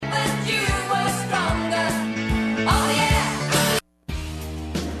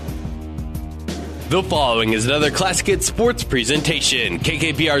The following is another Classic Hits Sports presentation.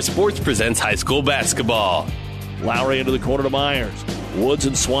 KKPR Sports presents high school basketball. Lowry into the corner to Myers. Woods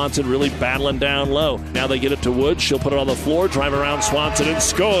and Swanson really battling down low. Now they get it to Woods. She'll put it on the floor, drive around Swanson, and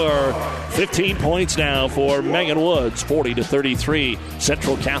score. 15 points now for Megan Woods, 40-33,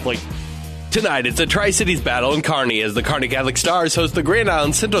 Central Catholic. Tonight, it's a Tri-Cities battle in Kearney as the Kearney Catholic Stars host the Grand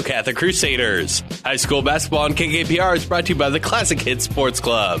Island Central Catholic Crusaders. High school basketball on KKPR is brought to you by the Classic Hits Sports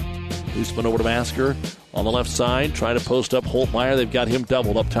Club. Houston over to Masker on the left side, trying to post up Holtmeyer. They've got him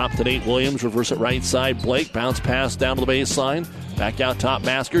doubled up top to Nate Williams. Reverse it right side. Blake bounce pass down to the baseline. Back out top.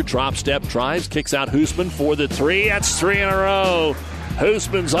 Masker drop step drives, kicks out Hoosman for the three. That's three in a row.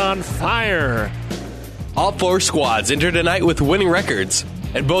 Hoosman's on fire. All four squads enter tonight with winning records,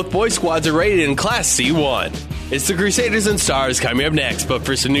 and both boys squads are rated in Class C1. It's the Crusaders and Stars coming up next, but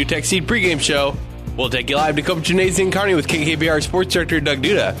for some New Tech Seed pregame show, we'll take you live to Copa Gymnasium in Kearney with KKPR Sports Director Doug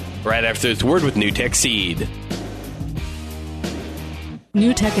Duda right after this word with New Tech Seed.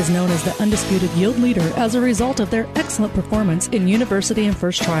 New Tech is known as the undisputed yield leader as a result of their excellent performance in university and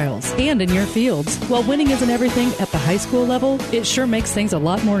first trials and in your fields. While winning isn't everything at the high school level, it sure makes things a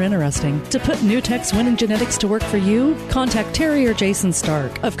lot more interesting. To put New Tech's winning genetics to work for you, contact Terry or Jason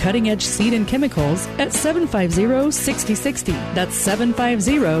Stark of Cutting Edge Seed and Chemicals at 750-6060. That's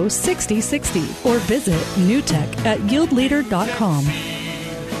 750-6060. Or visit newtech at yieldleader.com.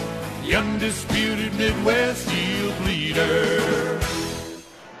 The undisputed Midwest yield leader.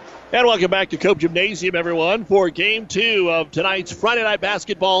 And welcome back to Cope Gymnasium, everyone, for Game 2 of tonight's Friday night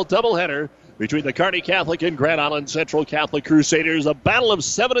basketball doubleheader between the Kearney Catholic and Grand Island Central Catholic Crusaders, a battle of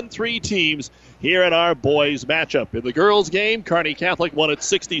 7-3 teams here in our boys matchup. In the girls game, Kearney Catholic won it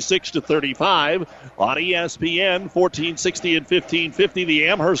 66-35. On ESPN, 1460 and 1550. The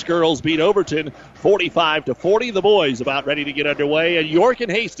Amherst girls beat Overton 45-40. The boys about ready to get underway. And York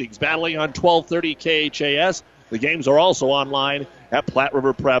and Hastings battling on 1230 KHAS. The games are also online at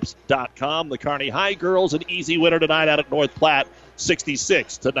PlatteRiverPreps.com. The Kearney High girls, an easy winner tonight out at North Platte,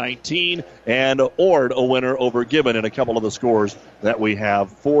 66-19. And Ord, a winner over Gibbon in a couple of the scores that we have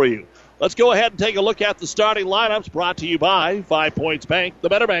for you. Let's go ahead and take a look at the starting lineups brought to you by 5 Points Bank, the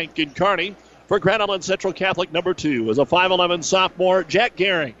better bank in Kearney. For Grand Island Central Catholic, number 2 is a 5'11 sophomore, Jack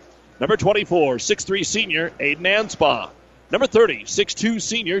Gehring. Number 24, 6'3 senior, Aiden Anspaugh. Number 30, 6'2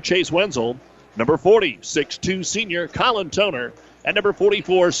 senior, Chase Wenzel. Number 40, 6'2 senior, Colin Toner. And number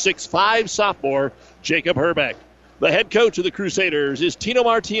 44, 6'5 sophomore, Jacob Herbeck. The head coach of the Crusaders is Tino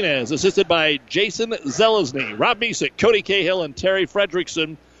Martinez, assisted by Jason Zelesny, Rob Misick, Cody Cahill, and Terry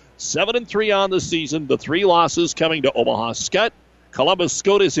Fredrickson. 7-3 on the season. The 3 losses coming to Omaha Skutt, Columbus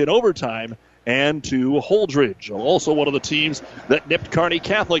Scotus in overtime, and to Holdridge, also one of the teams that nipped Kearney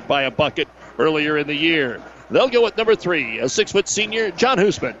Catholic by a bucket earlier in the year. They'll go with number 3, a 6-foot senior, John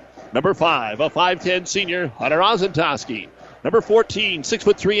Hoosman. Number 5, a 5'10 senior, Hunter Ozentowski. Number 14,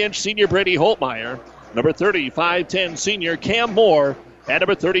 6'3" senior, Brady Holtmeyer. Number 30, 5'10 senior, Cam Moore. And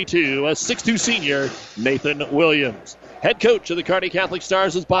number 32, a 6'2 senior, Nathan Williams. Head coach of the Kearney Catholic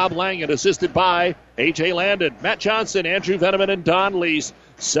Stars is Bob Langen, assisted by A.J. Landon, Matt Johnson, Andrew Veneman, and Don Lease.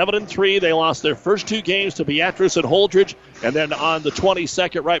 7-3. They lost their first 2 games to Beatrice and Holdridge, and then on the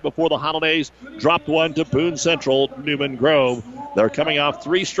 22nd, right before the holidays, dropped one to Boone Central, Newman Grove. They're coming off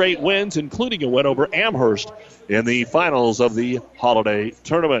 3 straight wins, including a win over Amherst in the finals of the holiday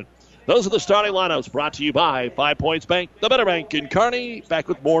tournament. Those are the starting lineups brought to you by 5 Points Bank, the better bank in Kearney. Back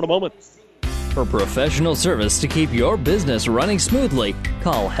with more in a moment. For professional service to keep your business running smoothly,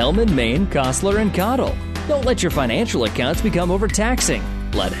 call Hellman, Maine, Kostler, and Cottle. Don't let your financial accounts become overtaxing.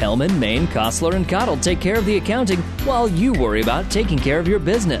 Let Hellman, Maine, Kostler, and Cottle take care of the accounting while you worry about taking care of your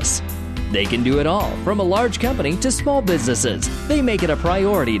business. They can do it all, from a large company to small businesses. They make it a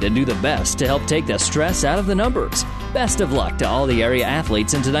priority to do the best to help take the stress out of the numbers. Best of luck to all the area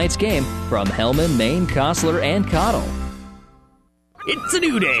athletes in tonight's game from Hellman, Maine, Kostler, and Cottle. It's a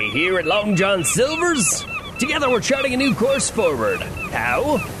new day here at Long John Silver's. Together we're charting a new course forward.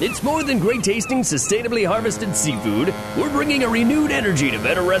 How? It's more than great-tasting, sustainably harvested seafood. We're bringing a renewed energy to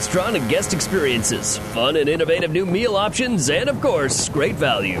better restaurant and guest experiences, fun and innovative new meal options, and, of course, great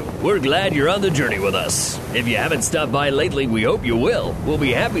value. We're glad you're on the journey with us. If you haven't stopped by lately, we hope you will. We'll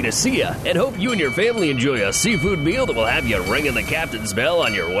be happy to see you and hope you and your family enjoy a seafood meal that will have you ringing the captain's bell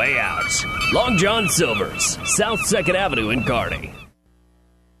on your way out. Long John Silver's, South 2nd Avenue in Kearney.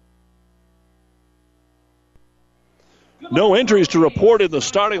 No injuries to report in the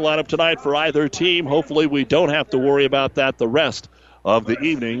starting lineup tonight for either team. Hopefully we don't have to worry about that the rest of the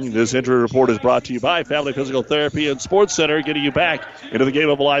evening. This injury report is brought to you by Family Physical Therapy and Sports Center, getting you back into the game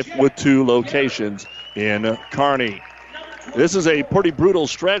of life with 2 locations in Kearney. This is a pretty brutal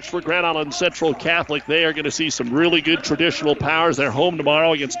stretch for Grand Island Central Catholic. They are going to see some really good traditional powers. They're home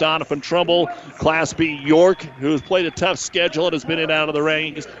tomorrow against Donovan Trumbull, Class B York, who has played a tough schedule and has been in and out of the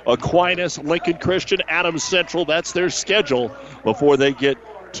ranks. Aquinas, Lincoln Christian, Adams Central. That's their schedule before they get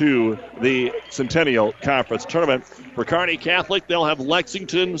to the Centennial Conference Tournament. For Kearney Catholic, they'll have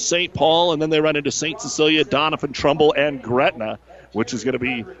Lexington, St. Paul, and then they run into St. Cecilia, Donovan Trumbull, and Gretna, which is going to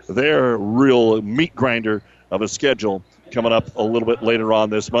be their real meat grinder of a schedule coming up a little bit later on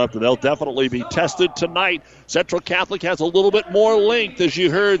this month, and they'll definitely be tested tonight. Central Catholic has a little bit more length, as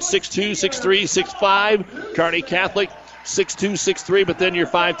you heard, 6'2", 6'3", 6'5". Kearney Catholic 6'2", 6'3", but then you're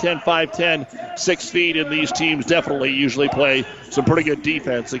 5'10", 5'10", 6 feet, and these teams definitely usually play some pretty good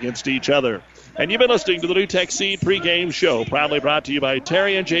defense against each other. And you've been listening to the NewTek Seed pregame show, proudly brought to you by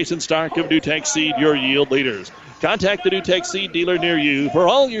Terry and Jason Stark of NewTek Seed, your yield leaders. Contact the NewTek Seed dealer near you for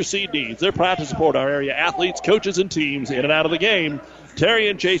all your seed needs. They're proud to support our area athletes, coaches, and teams in and out of the game. Terry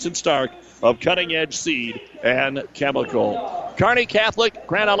and Jason Stark of Cutting Edge Seed and Chemical. Kearney Catholic,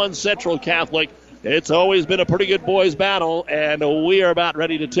 Grand Island Central Catholic. It's always been a pretty good boys' battle, and we are about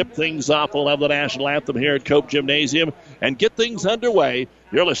ready to tip things off. We'll have the national anthem here at Cope Gymnasium and get things underway.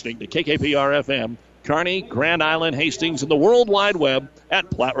 You're listening to KKPR-FM, Kearney, Grand Island, Hastings, and the World Wide Web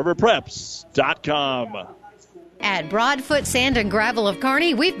at PlatteRiverPreps.com. At Broadfoot Sand and Gravel of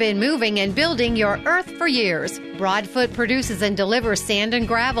Kearney, we've been moving and building your earth for years. Broadfoot produces and delivers sand and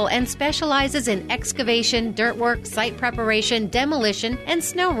gravel and specializes in excavation, dirt work, site preparation, demolition, and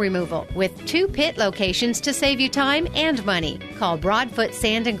snow removal, with 2 pit locations to save you time and money. Call Broadfoot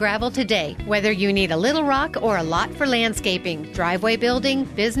Sand and Gravel today, whether you need a little rock or a lot for landscaping, driveway building,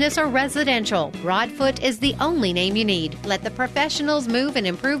 business, or residential. Broadfoot is the only name you need. Let the professionals move and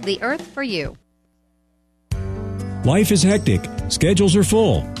improve the earth for you. Life is hectic. Schedules are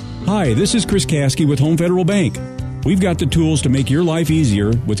full. Hi, this is Chris Caskey with Home Federal Bank. We've got the tools to make your life easier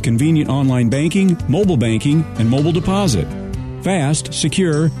with convenient online banking, mobile banking, and mobile deposit. Fast,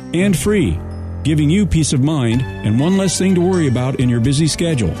 secure, and free, giving you peace of mind and one less thing to worry about in your busy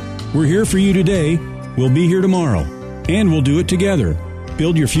schedule. We're here for you today. We'll be here tomorrow. And we'll do it together.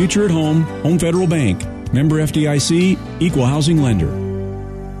 Build your future at home. Home Federal Bank. Member FDIC, Equal Housing Lender.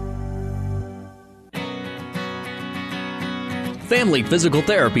 Family Physical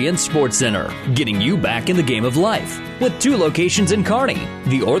Therapy and Sports Center, getting you back in the game of life. With 2 locations in Kearney,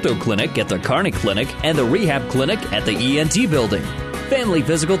 the Ortho Clinic at the Kearney Clinic and the Rehab Clinic at the ENT Building. Family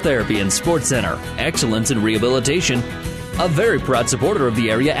Physical Therapy and Sports Center, excellence in rehabilitation. A very proud supporter of the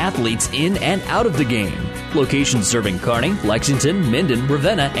area athletes in and out of the game. Locations serving Kearney, Lexington, Minden,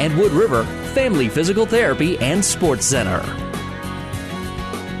 Ravenna, and Wood River. Family Physical Therapy and Sports Center.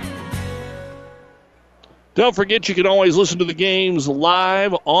 Don't forget, you can always listen to the games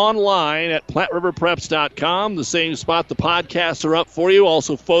live online at PlatteRiverPreps.com. The same spot the podcasts are up for you.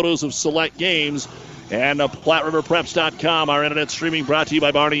 Also, photos of select games. And PlatteRiverPreps.com, our internet streaming brought to you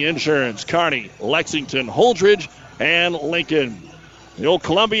by Barney Insurance, Kearney, Lexington, Holdridge, and Lincoln. The old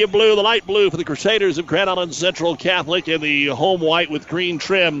Columbia blue, the light blue for the Crusaders of Grand Island Central Catholic, and the home white with green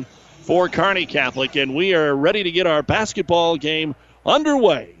trim for Kearney Catholic. And we are ready to get our basketball game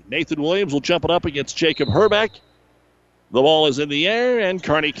underway. Nathan Williams will jump it up against Jacob Herbeck. The ball is in the air, and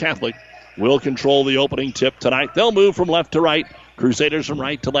Kearney Catholic will control the opening tip tonight. They'll move from left to right, Crusaders from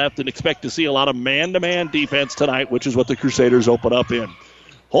right to left, and expect to see a lot of man-to-man defense tonight, which is what the Crusaders open up in.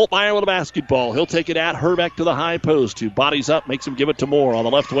 Holtmeyer with a basketball. He'll take it at Herbeck to the high post, who bodies up, makes him give it to Moore. On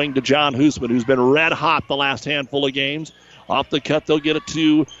the left wing to John Hoosman, who's been red hot the last handful of games. Off the cut, they'll get it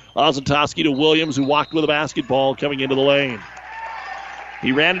to Ozentowski to Williams, who walked with a basketball coming into the lane.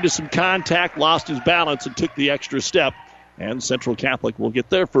 He ran into some contact, lost his balance, and took the extra step. And Central Catholic will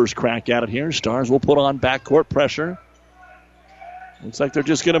get their first crack at it here. Stars will put on backcourt pressure. Looks like they're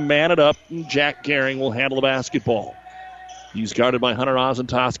just going to man it up, and Jack Gehring will handle the basketball. He's guarded by Hunter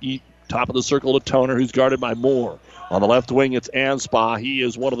Ozentowski. Top of the circle to Toner, who's guarded by Moore. On the left wing, it's Anspaugh. He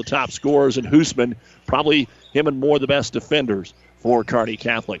is one of the top scorers, and Hoosman, probably him and Moore the best defenders for Kearney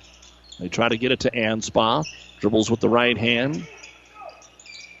Catholic. They try to get it to Anspaugh. Dribbles with the right hand.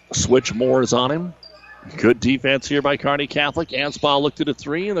 Switch Moore is on him. Good defense here by Kearney Catholic. Anspaugh looked at a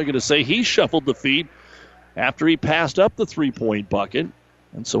 3, and they're going to say he shuffled the feet after he passed up the 3-point bucket.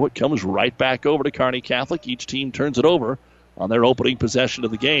 And so it comes right back over to Kearney Catholic. Each team turns it over on their opening possession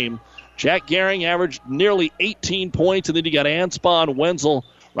of the game. Jack Gehring averaged nearly 18 points, and then you got Anspaugh and Wenzel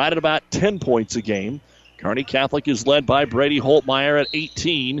right at about 10 points a game. Kearney Catholic is led by Brady Holtmeyer at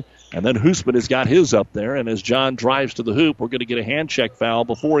 18. And then Hoosman has got his up there. And as John drives to the hoop, we're going to get a hand check foul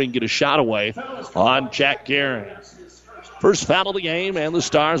before he can get a shot away on Jack Gehring. First foul of the game, and the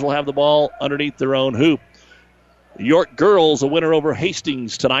Stars will have the ball underneath their own hoop. York girls a winner over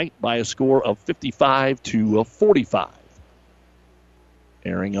Hastings tonight by a score of 55-45.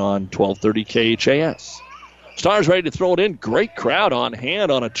 Airing on 1230 KHAS. Stars ready to throw it in. Great crowd on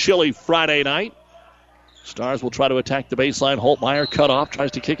hand on a chilly Friday night. Stars will try to attack the baseline. Holtmeyer cut off,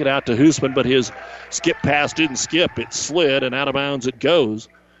 tries to kick it out to Hoosman, but his skip pass didn't skip. It slid, and out of bounds it goes.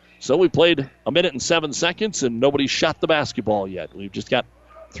 So we played a minute and 7 seconds, and nobody shot the basketball yet. We've just got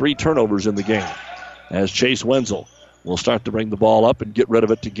 3 turnovers in the game. As Chase Wenzel will start to bring the ball up and get rid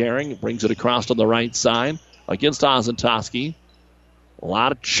of it to Gehring. Brings it across on the right side against Ozentoski. A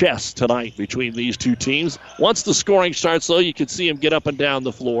lot of chess tonight between these two teams. Once the scoring starts, though, you can see him get up and down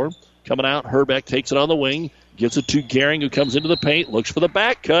the floor. Coming out, Herbeck takes it on the wing, gives it to Gehring, who comes into the paint, looks for the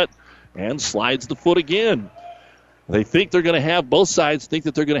back cut, and slides the foot again. They think they're going to have, both sides think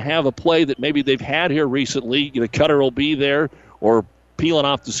that they're going to have a play that maybe they've had here recently. The cutter will be there, or peeling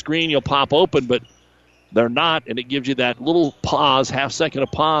off the screen, you'll pop open, but they're not, and it gives you that little pause, half second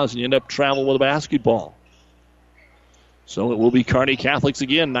of pause, and you end up traveling with a basketball. So it will be Kearney Catholics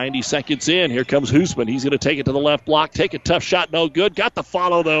again, 90 seconds in. Here comes Hoosman. He's going to take it to the left block, take a tough shot, no good. Got the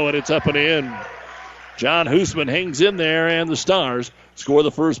follow, though, and it's up and in. John Hoosman hangs in there, and the Stars score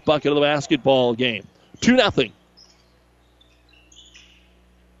the first bucket of the basketball game. 2-0.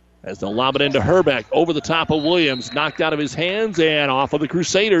 As they'll lob it into Herbeck, over the top of Williams, knocked out of his hands and off of the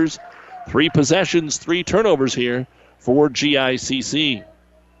Crusaders. 3 possessions, 3 turnovers here for GICC.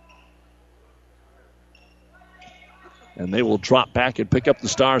 And they will drop back and pick up the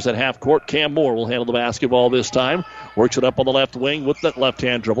Stars at half court. Cam Moore will handle the basketball this time. Works it up on the left wing with that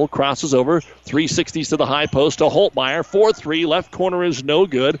left-hand dribble. Crosses over. 360s to the high post to Holtmeyer. 4-3. Left corner is no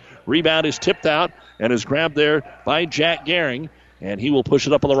good. Rebound is tipped out and is grabbed there by Jack Gehring. And he will push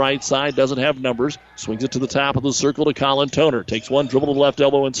it up on the right side. Doesn't have numbers. Swings it to the top of the circle to Colin Toner. Takes one dribble to the left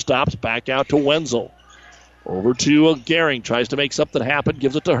elbow and stops. Back out to Wenzel. Over to Gehring. Tries to make something happen.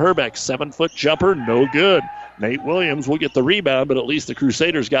 Gives it to Herbeck. 7-foot jumper. No good. Nate Williams will get the rebound, but at least the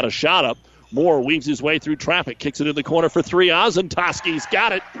Crusaders got a shot up. Moore weaves his way through traffic. Kicks it in the corner for 3. Ozentoski's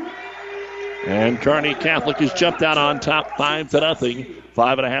got it. And Kearney Catholic has jumped out on top 5-0.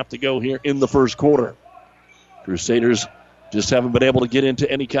 5.5 to go here in the first quarter. Crusaders just haven't been able to get into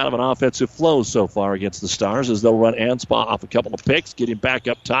any kind of an offensive flow so far against the Stars, as they'll run Anspaugh off a couple of picks, get him back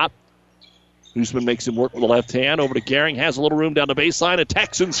up top. Hoosman makes him work with the left hand. Over to Gehring, has a little room down the baseline,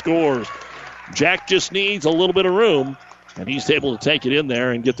 attacks and scores. Jack just needs a little bit of room, and he's able to take it in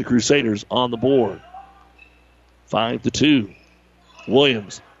there and get the Crusaders on the board. 5-2.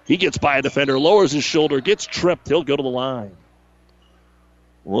 Williams, he gets by a defender, lowers his shoulder, gets tripped. He'll go to the line.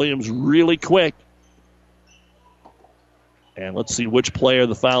 Williams really quick. And let's see which player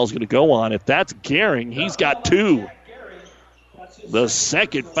the foul is going to go on. If that's Gehring, he's got 2. The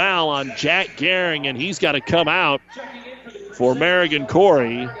second foul on Jack Gehring, and he's got to come out for Merrigan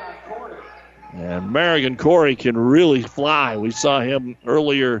Corey. And Merrigan Corey can really fly. We saw him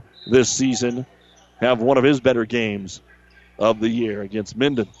earlier this season have one of his better games of the year against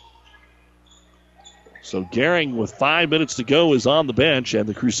Minden. So Gehring, with 5 minutes to go, is on the bench, and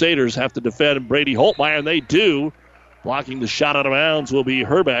the Crusaders have to defend Brady Holtmeyer, and they do. Blocking the shot out of bounds will be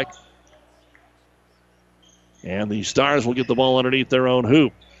Herbeck. And the Stars will get the ball underneath their own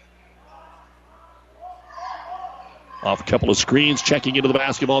hoop. Off a couple of screens, checking into the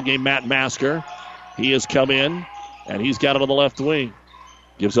basketball game, Matt Masker. He has come in, and he's got it on the left wing.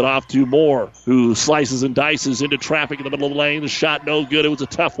 Gives it off to Moore, who slices and dices into traffic in the middle of the lane. The shot no good. It was a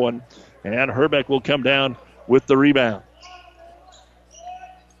tough one. And Herbeck will come down with the rebound.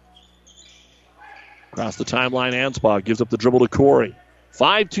 Across the timeline, Anspaugh gives up the dribble to Corey.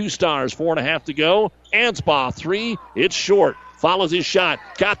 5-2 Stars, 4.5 to go. Anspaugh, 3. It's short. Follows his shot.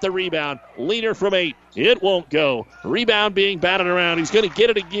 Got the rebound. Leaner from 8. It won't go. Rebound being batted around. He's going to get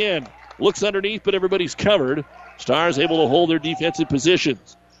it again. Looks underneath, but everybody's covered. Stars able to hold their defensive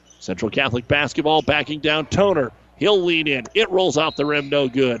positions. Central Catholic basketball backing down Toner. He'll lean in. It rolls off the rim. No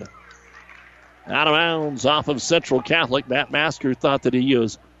good. Out of bounds off of Central Catholic. Matt Masker thought that he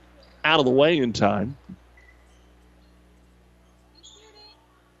was out of the way in time.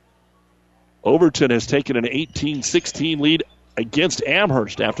 Overton has taken an 18-16 lead against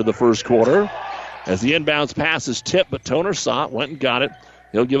Amherst after the first quarter. As the inbounds pass is tipped, but Toner saw it, went and got it.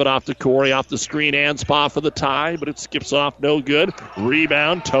 He'll give it off to Corey off the screen. Anspaugh for the tie, but it skips off. No good.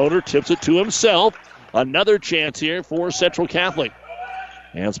 Rebound. Toner tips it to himself. Another chance here for Central Catholic.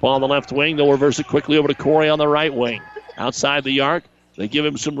 Anspaugh on the left wing. They'll reverse it quickly over to Corey on the right wing. Outside the arc. They give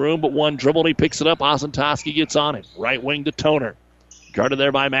him some room, but one dribble, and he picks it up. Ozentoski gets on it. Right wing to Toner. Guarded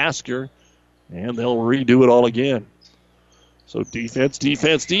there by Masker. And they'll redo it all again. So defense.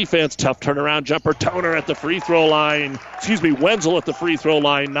 Tough turnaround jumper. Toner at the free throw line. Wenzel at the free throw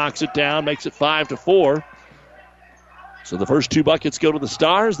line knocks it down, makes it 5-4. So the first 2 buckets go to the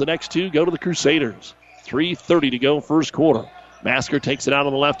Stars. The next 2 go to the Crusaders. 3:30 to go, first quarter. Masker takes it out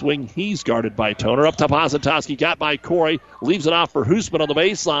on the left wing. He's guarded by Toner. Up top, Ozatoski got by Corey. Leaves it off for Hoosman on the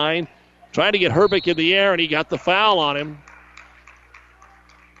baseline. Trying to get Herbeck in the air, and he got the foul on him.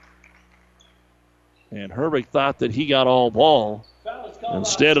 And Herbeck thought that he got all ball.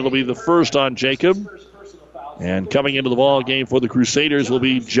 Instead, it'll be the first on Jacob. And coming into the ball game for the Crusaders will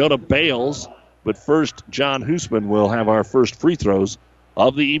be Jonah Bales. But first, John Hoosman will have our first free throws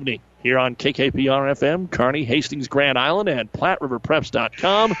of the evening here on KKPR-FM, Kearney, Hastings, Grand Island, and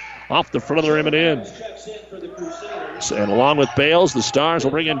PlatteRiverPreps.com. Off the front of the rim and in. And along with Bales, the Stars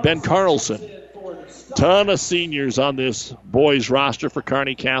will bring in Ben Carlson. Ton of seniors on this boys roster for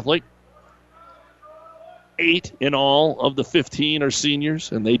Kearney Catholic. 8 in all of the 15 are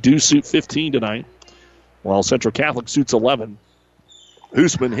seniors, and they do suit 15 tonight, while Central Catholic suits 11.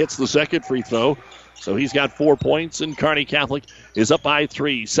 Hoosman hits the second free throw, so he's got 4 points, and Kearney Catholic is up by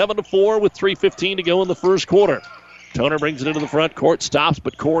 3. 7-4 with 3:15 to go in the first quarter. Toner brings it into the front court, stops,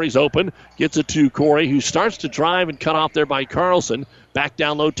 but Corey's open. Gets it to Corey, who starts to drive and cut off there by Carlson. Back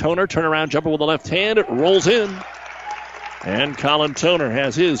down low, Toner, turnaround jumper with the left hand. It rolls in. And Colin Toner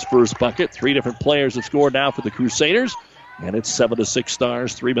has his first bucket. 3 different players have scored now for the Crusaders. And it's 7-6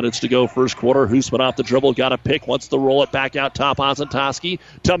 Stars. 3 minutes to go, first quarter. Hoosman off the dribble, got a pick. Wants to roll it back out top. Ozatoski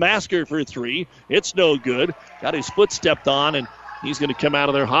to Masker for 3. It's no good. Got his foot stepped on, and he's going to come out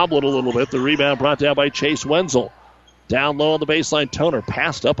of there hobbling a little bit. The rebound brought down by Chase Wenzel. Down low on the baseline, Toner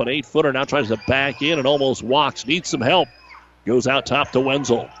passed up an 8-footer. Now tries to back in and almost walks. Needs some help. Goes out top to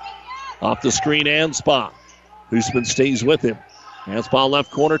Wenzel. Off the screen, Anspaugh. Hoosman stays with him. Anspaugh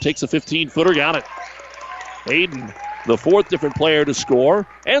left corner, takes a 15-footer, got it. Aiden, the 4th different player to score.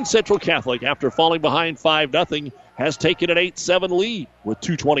 And Central Catholic, after falling behind 5-0, has taken an 8-7 lead with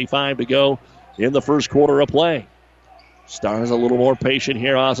 2:25 to go in the first quarter of play. Stars a little more patient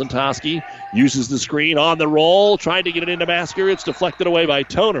here. Ozatoski uses the screen on the roll, trying to get it into Masker. It's deflected away by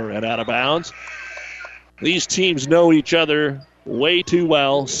Toner and out of bounds. These teams know each other way too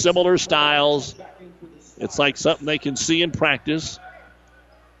well. Similar styles. It's like something they can see in practice.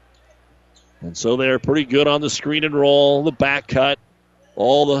 And so they're pretty good on the screen and roll, the back cut,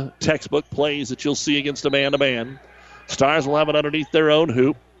 all the textbook plays that you'll see against a man-to-man. Stars will have it underneath their own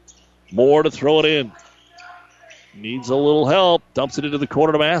hoop. Moore to throw it in. Needs a little help. Dumps it into the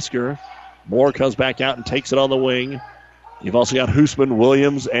corner to Masker. Moore comes back out and takes it on the wing. You've also got Hoosman,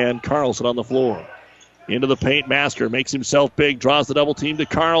 Williams, and Carlson on the floor. Into the paint, Masker makes himself big, draws the double team to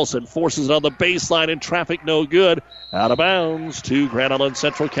Carlson, forces it on the baseline in traffic, no good. Out of bounds to Grand Island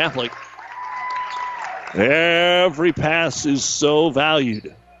Central Catholic. Every pass is so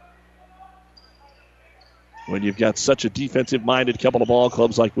valued when you've got such a defensive-minded couple of ball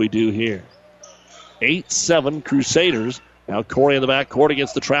clubs like we do here. 8-7 Crusaders. Now Corey in the back court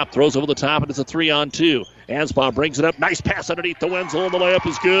against the trap, throws over the top, and it's a 3-on-2. Anspaugh brings it up. Nice pass underneath the Wenzel, and the layup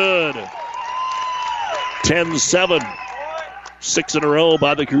is good. 10-7. 6 in a row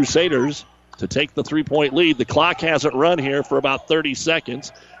by the Crusaders to take the 3-point lead. The clock hasn't run here for about 30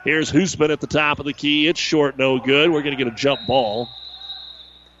 seconds. Here's Hoosman at the top of the key. It's short, no good. We're going to get a jump ball.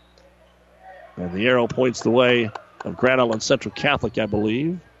 And the arrow points the way of Grand Island Central Catholic, I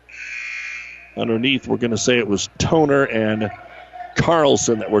believe. Underneath, we're going to say it was Toner and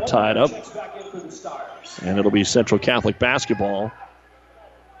Carlson that were tied up. And it'll be Central Catholic basketball.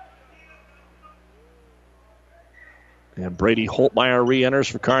 And Brady Holtmeyer re-enters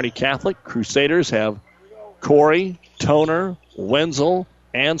for Kearney Catholic. Crusaders have Corey, Toner, Wenzel,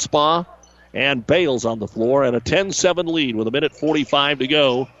 Anspaugh, and Bales on the floor. And a 10-7 lead with 1:45 to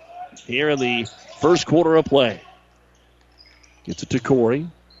go here in the first quarter of play. Gets it to Corey.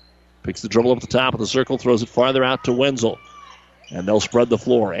 Picks the dribble up at the top of the circle, throws it farther out to Wenzel. And they'll spread the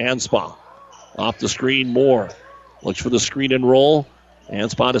floor. Anspaugh off the screen, Moore. Looks for the screen and roll.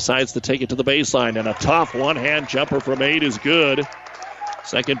 Anspaugh decides to take it to the baseline. And a tough one-hand jumper from 8 is good.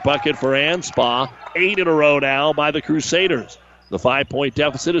 Second bucket for Anspaugh. 8 in a row now by the Crusaders. The 5-point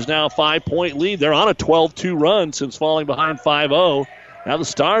deficit is now a 5-point lead. They're on a 12-2 run since falling behind 5-0. Now the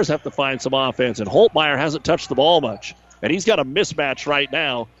Stars have to find some offense. And Holtmeyer hasn't touched the ball much. And he's got a mismatch right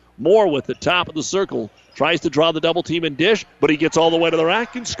now. Moore with the top of the circle. Tries to draw the double team and dish, but he gets all the way to the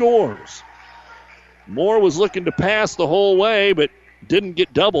rack and scores. Moore was looking to pass the whole way, but didn't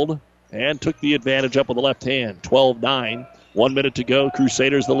get doubled and took the advantage up on the left hand. 12-9. 1 minute to go.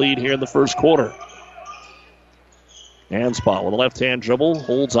 Crusaders the lead here in the first quarter. Anspaugh with a left-hand dribble.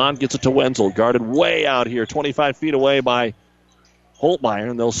 Holds on, gets it to Wenzel. Guarded way out here, 25 feet away by Holtmeyer,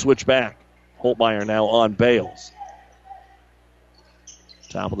 and they'll switch back. Holtmeyer now on Bales.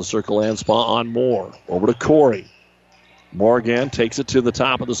 Top of the circle, Anspaugh on Moore. Over to Corey. Moore again takes it to the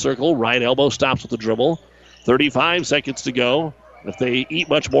top of the circle. Right elbow stops with the dribble. 35 seconds to go. If they eat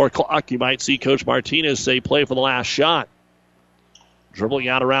much more clock, you might see Coach Martinez say play for the last shot. Dribbling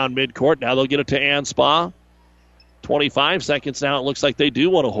out around midcourt. Now they'll get it to Anspaugh. 25 seconds now. It looks like they do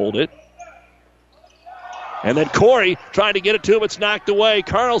want to hold it. And then Corey trying to get it to him. It's knocked away.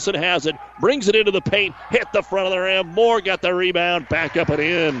 Carlson has it. Brings it into the paint. Hit the front of the rim. Moore got the rebound. Back up and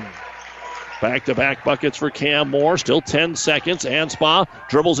in. Back-to-back buckets for Cam Moore. Still 10 seconds. Anspaugh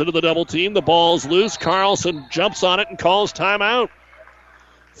dribbles into the double team. The ball's loose. Carlson jumps on it and calls timeout.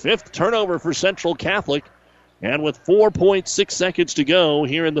 5th turnover for Central Catholic. And with 4.6 seconds to go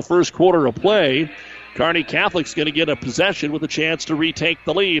here in the first quarter of play, Kearney Catholic's going to get a possession with a chance to retake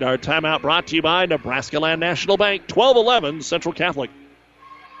the lead. Our timeout brought to you by Nebraska Land National Bank. 12-11 Central Catholic.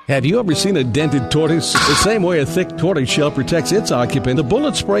 Have you ever seen a dented tortoise? The same way a thick tortoise shell protects its occupant, the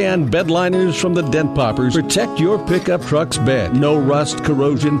bullet spray on bed liners from the Dent Poppers protect your pickup truck's bed. No rust,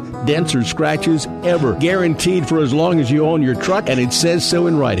 corrosion, dents, or scratches ever. Guaranteed for as long as you own your truck, and it says so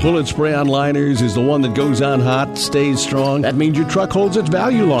in writing. Bullet spray on liners is the one that goes on hot, stays strong. That means your truck holds its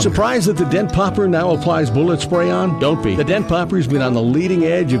value longer. Surprised that the Dent Popper now applies bullet spray on? Don't be. The Dent Popper's been on the leading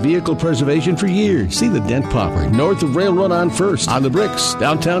edge of vehicle preservation for years. See the Dent Popper north of Railroad on First, on the bricks,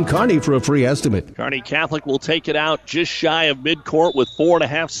 downtown Kearney for a free estimate. Kearney Catholic will take it out just shy of midcourt with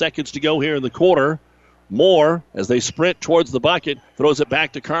 4.5 seconds to go here in the quarter. Moore, as they sprint towards the bucket, throws it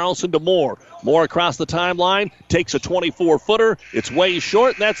back to Carlson to Moore. Moore across the timeline, takes a 24-footer. It's way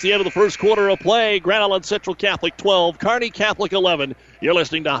short, and that's the end of the first quarter of play. Grand Island Central Catholic 12, Kearney Catholic 11. You're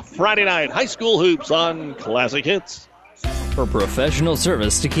listening to Friday Night High School Hoops on Classic Hits. For professional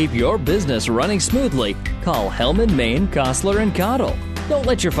service to keep your business running smoothly, call Hellman, Maine, Kostler & Cottle. Don't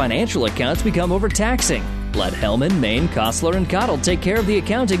let your financial accounts become overtaxing. Let Hellman, Maine, Kostler & Cottle take care of the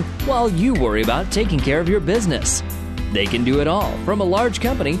accounting while you worry about taking care of your business. They can do it all, from a large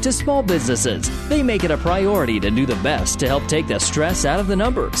company to small businesses. They make it a priority to do the best to help take the stress out of the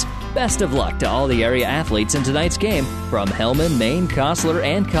numbers. Best of luck to all the area athletes in tonight's game from Hellman, Maine, Kostler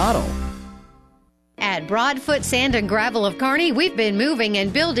 & Cottle. At Broadfoot Sand and Gravel of Kearney, we've been moving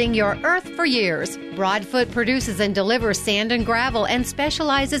and building your earth for years. Broadfoot produces and delivers sand and gravel and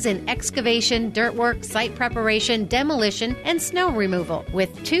specializes in excavation, dirt work, site preparation, demolition, and snow removal,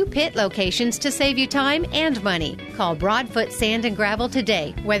 with 2 pit locations to save you time and money. Call Broadfoot Sand and Gravel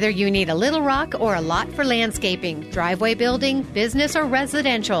today. Whether you need a little rock or a lot for landscaping, driveway building, business, or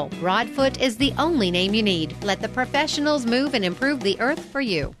residential, Broadfoot is the only name you need. Let the professionals move and improve the earth for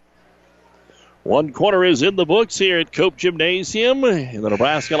you. One quarter is in the books here at Cope Gymnasium in the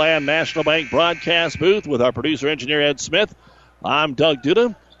Nebraska Land National Bank broadcast booth with our producer-engineer Ed Smith. I'm Doug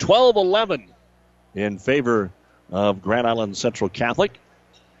Duda. 12-11 in favor of Grand Island Central Catholic.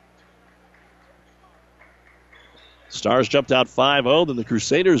 Stars jumped out 5-0. Then the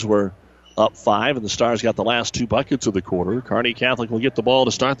Crusaders were up 5, and the Stars got the last 2 buckets of the quarter. Kearney Catholic will get the ball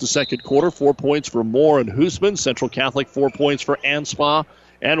to start the second quarter. 4 points for Moore and Hoosman. Central Catholic 4 points for Anspaugh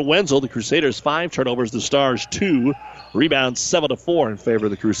and Wenzel. The Crusaders 5 turnovers, the Stars 2. Rebounds 7-4 in favor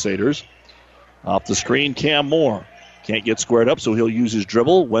of the Crusaders. Off the screen, Cam Moore. Can't get squared up, so he'll use his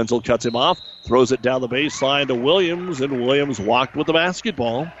dribble. Wenzel cuts him off, throws it down the baseline to Williams, and Williams walked with the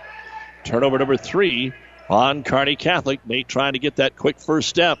basketball. Turnover number 3 on Kearney Catholic. Nate trying to get that quick first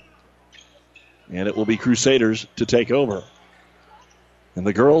step. And it will be Crusaders to take over. In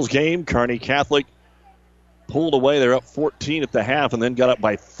the girls' game, Kearney Catholic pulled away. They're up 14 at the half and then got up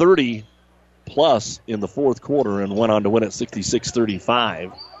by 30 plus in the fourth quarter and went on to win at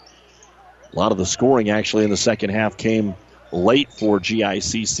 66-35. A lot of the scoring actually in the second half came late for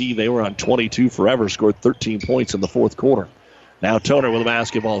GICC. They were on 22 forever, scored 13 points in the fourth quarter. Now Toner with the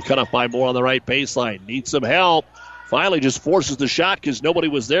basketball, cut off by Moore on the right baseline. Needs some help. Finally just forces the shot because nobody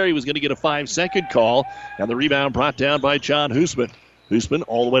was there. He was going to get a 5-second call. And the rebound brought down by John Hoosman. Hoosman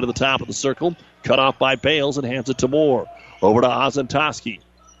all the way to the top of the circle. Cut off by Bales and hands it to Moore. Over to Ozentowski.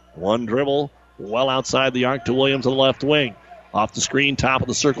 One dribble well outside the arc to Williams on the left wing. Off the screen, top of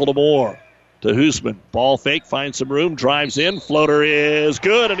the circle to Moore. To Hoosman. Ball fake, finds some room, drives in. Floater is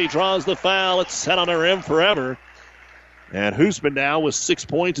good, and he draws the foul. It's set on the rim forever. And Hoosman now with 6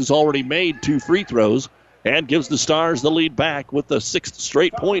 points has already made 2 free throws and gives the Stars the lead back with the 6th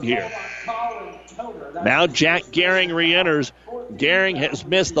straight point here. Now Jack Gehring re-enters. Gehring has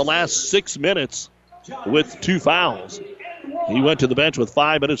missed the last 6 minutes with 2 fouls. He went to the bench with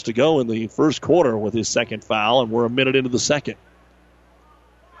 5 minutes to go in the first quarter with his second foul, and we're a minute into the second.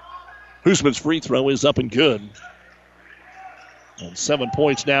 Hoosman's free throw is up and good. And 7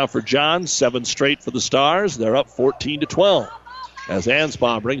 points now for John, 7 straight for the Stars. They're up 14-12. As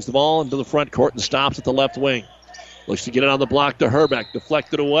Anspaugh brings the ball into the front court and stops at the left wing. Looks to get it on the block to Herbeck.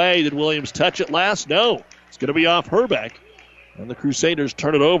 Deflected away. Did Williams touch it last? No. It's going to be off Herbeck. And the Crusaders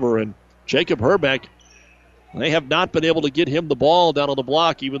turn it over. And Jacob Herbeck, they have not been able to get him the ball down on the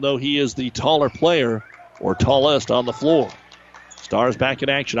block, even though he is the taller player or tallest on the floor. Stars back in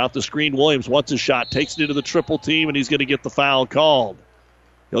action. Off the screen, Williams wants his shot. Takes it into the triple team, and he's going to get the foul called.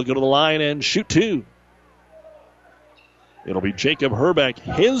 He'll go to the line and shoot 2. It'll be Jacob Herbeck,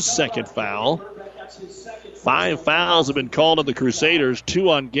 his second foul. 5 fouls have been called on the Crusaders, 2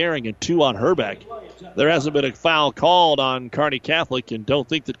 on Gehring and 2 on Herbeck. There hasn't been a foul called on Kearney Catholic, and don't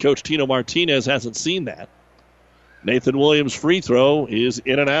think that Coach Tino Martinez hasn't seen that. Nathan Williams' free throw is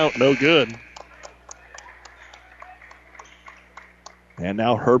in and out, no good. And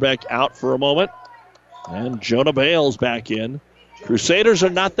now Herbeck out for a moment. And Jonah Bales back in. Crusaders are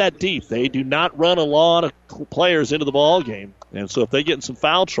not that deep. They do not run a lot of players into the ball game. And so if they get in some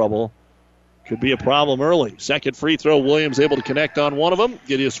foul trouble, could be a problem early. Second free throw, Williams able to connect on one of them,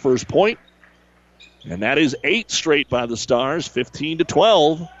 get his first point. And that is 8 straight by the Stars,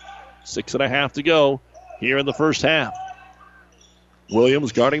 15-12. 6.5 to go here in the first half.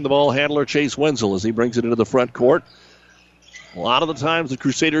 Williams guarding the ball handler Chase Wenzel as he brings it into the front court. A lot of the times the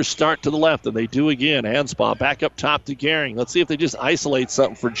Crusaders start to the left, and they do again. Anspaugh back up top to Gehring. Let's see if they just isolate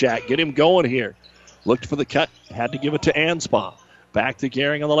something for Jack. Get him going here. Looked for the cut. Had to give it to Anspaugh. Back to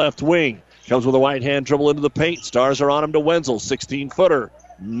Gehring on the left wing. Comes with a right hand dribble into the paint. Stars are on him to Wenzel. 16-footer.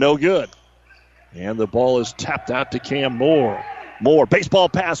 No good. And the ball is tapped out to Cam Moore. Moore, baseball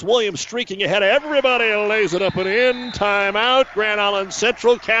pass. Williams streaking ahead of everybody. Lays it up and in. Timeout. Grand Island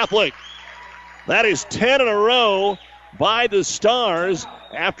Central Catholic. That is 10 in a row by the Stars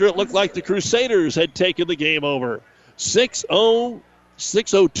after it looked like the Crusaders had taken the game over.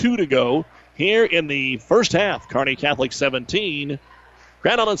 6:02 to go here in the first half. Kearney Catholic 17,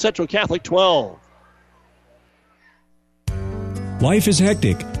 Grand Island Central Catholic 12. Life is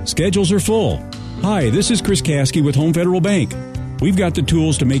hectic. Schedules are full. Hi, this is Chris Kasky with Home Federal Bank. We've got the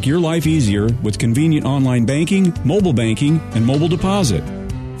tools to make your life easier with convenient online banking, mobile banking, and mobile deposit.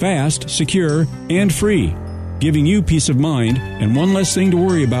 Fast, secure, and free, giving you peace of mind and one less thing to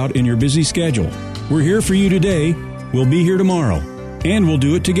worry about in your busy schedule. We're here for you today. We'll be here tomorrow. And we'll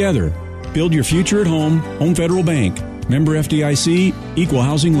do it together. Build your future at home. Home Federal Bank. Member FDIC. Equal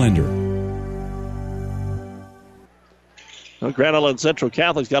housing lender. Well, Grand Island Central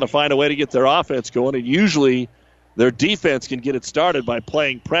Catholic's got to find a way to get their offense going, and usually their defense can get it started by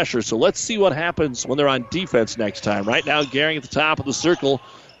playing pressure. So let's see what happens when they're on defense next time. Right now, Gehring at the top of the circle.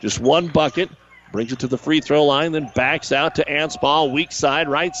 Just one bucket. Brings it to the free throw line, then backs out to Anspaugh. Weak side,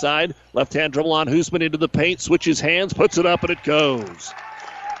 right side. Left-hand dribble on Hoosman into the paint. Switches hands, puts it up, and it goes.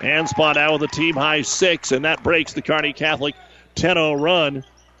 Anspaugh now with a team-high 6, and that breaks the Kearney Catholic 10-0 run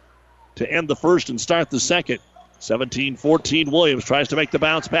to end the first and start the second. 17-14 Williams tries to make the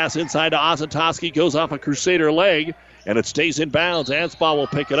bounce pass inside to Ozentowski. Goes off a Crusader leg, and it stays in bounds. Anspaugh will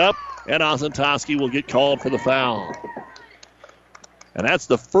pick it up, and Ozentowski will get called for the foul. And that's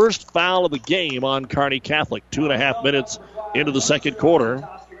the first foul of the game on Kearney Catholic. 2.5 minutes into the second quarter.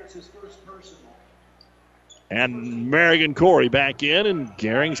 And Merrigan Corey back in, and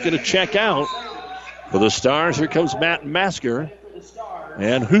Gehring's going to check out. For the Stars, here comes Matt Masker.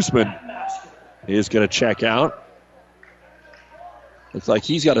 And Hoosman is going to check out. Looks like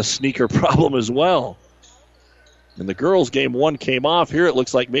he's got a sneaker problem as well. In the girls' game, one came off. Here it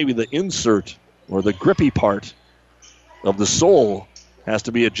looks like maybe the insert or the grippy part of the sole has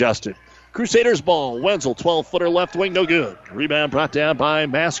to be adjusted. Crusaders ball. Wenzel, 12-footer left wing, no good. Rebound brought down by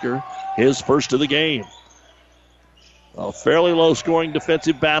Masker, his first of the game. A fairly low-scoring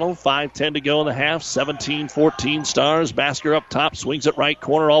defensive battle. 5:10 to go in the half. 17-14 Stars. Masker up top, swings it right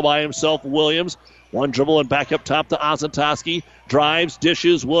corner all by himself. Williams, one dribble and back up top to Ozentowski. Drives,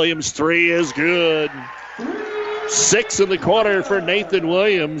 dishes. Williams, 3 is good. 6 in the corner for Nathan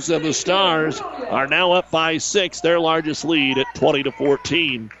Williams, and the Stars are now up by 6, their largest lead at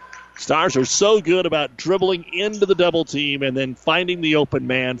 20-14. Stars are so good about dribbling into the double team and then finding the open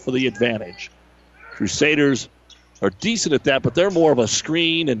man for the advantage. Crusaders are decent at that, but they're more of a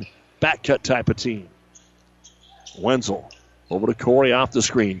screen and back cut type of team. Wenzel over to Corey off the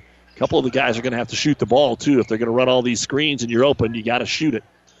screen. A couple of the guys are going to have to shoot the ball, too. If they're going to run all these screens and you're open, you got to shoot it.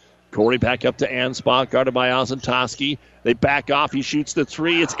 Corey back up to Anspaugh, guarded by Ozentowski. They back off. He shoots the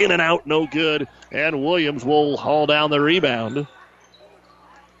 3. It's in and out, no good. And Williams will haul down the rebound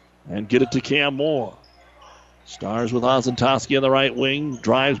and get it to Cam Moore. Stars with Ozentowski on the right wing.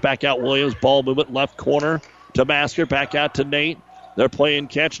 Drives back out Williams. Ball movement left corner to Masker. Back out to Nate. They're playing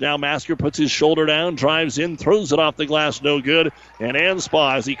catch. Now Masker puts his shoulder down, drives in, throws it off the glass, no good. And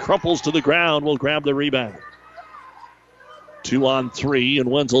Anspaugh, as he crumples to the ground, will grab the rebound. 2 on 3, and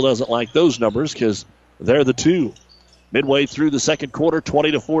Wenzel doesn't like those numbers because they're the 2. Midway through the second quarter,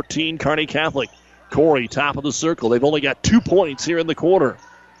 20-14, Kearney Catholic. Corey, top of the circle. They've only got 2 points here in the quarter.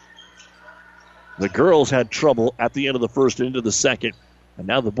 The girls had trouble at the end of the first and into the second. And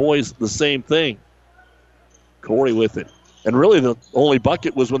now the boys, the same thing. Corey with it. And really the only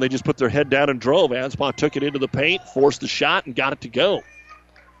bucket was when they just put their head down and drove. Anspaugh took it into the paint, forced the shot, and got it to go.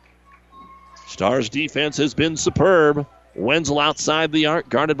 Stars' defense has been superb. Wenzel outside the arc,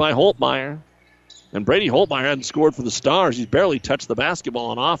 guarded by Holtmeyer. And Brady Holtmeyer hadn't scored for the Stars. He's barely touched the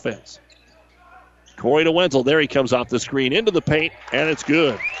basketball on offense. Corey to Wenzel. There he comes off the screen into the paint, and it's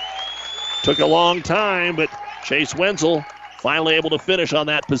good. Took a long time, but Chase Wenzel finally able to finish on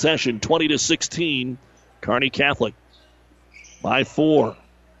that possession. 20-16, Kearney Catholic by 4.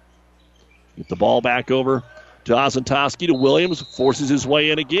 Get the ball back over to Ozentowski to Williams. Forces his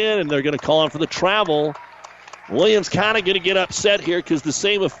way in again, and they're going to call him for the travel. Williams kind of going to get upset here because the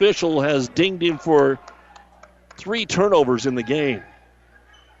same official has dinged him for 3 turnovers in the game.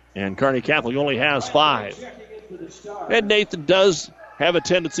 And Kearney Catholic only has 5. And Nathan does have a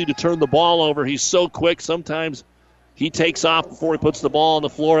tendency to turn the ball over. He's so quick. Sometimes he takes off before he puts the ball on the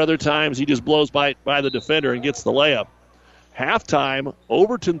floor. Other times he just blows by the defender and gets the layup. Halftime,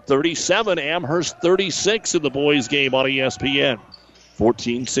 Overton 37, Amherst 36 in the boys' game on ESPN.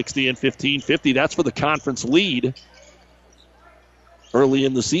 14-60 and 15-50. That's for the conference lead early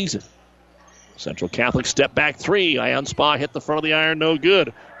in the season. Central Catholic step back 3. Anspaugh hit the front of the iron, no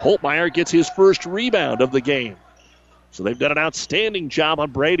good. Holtmeyer gets his first rebound of the game. So they've done an outstanding job on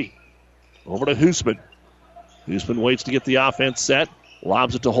Brady. Over to Hoosman. Hoosman waits to get the offense set.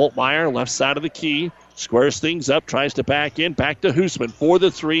 Lobs it to Holtmeyer, left side of the key. Squares things up, tries to back in. Back to Hoosman for the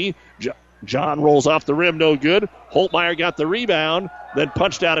 3. John rolls off the rim, no good. Holtmeyer got the rebound, then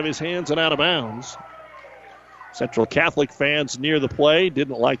punched out of his hands and out of bounds. Central Catholic fans near the play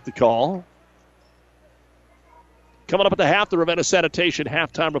didn't like the call. Coming up at the half, the Ravenna Sanitation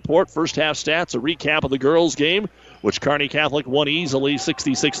halftime report. First half stats, a recap of the girls' game, which Kearney Catholic won easily,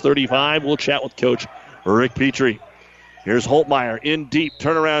 66-35. We'll chat with Coach Rick Petrie. Here's Holtmeyer in deep.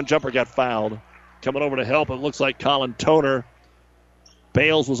 Turnaround jumper got fouled. Coming over to help, it looks like Colin Toner.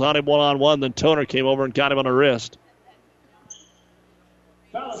 Bales was on him one-on-one, then Toner came over and got him on a wrist.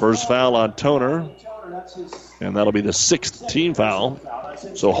 First foul on Toner, and that'll be the 6th team foul.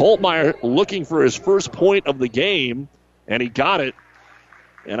 So Holtmeyer looking for his first point of the game, and he got it.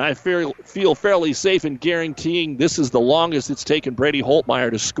 And I feel fairly safe in guaranteeing this is the longest it's taken Brady Holtmeyer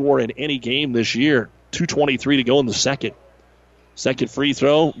to score in any game this year. 2:23 to go in the second. Second free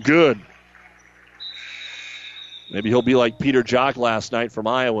throw, good. Maybe he'll be like Peter Jock last night from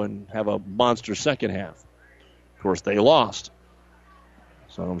Iowa and have a monster second half. Of course, they lost.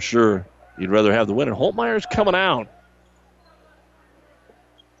 So I'm sure you'd rather have the win. And Holtmeyer's coming out.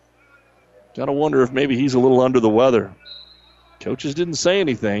 Got to wonder if maybe he's a little under the weather. Coaches didn't say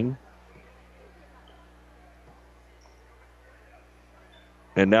anything.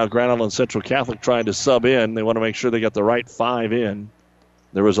 And now Grand Island Central Catholic trying to sub in. They want to make sure they got the right 5 in.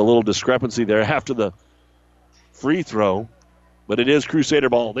 There was a little discrepancy there after the free throw, but it is Crusader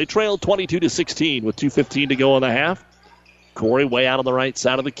ball. They trail 22-16 with 2:15 to go in the half. Corey way out on the right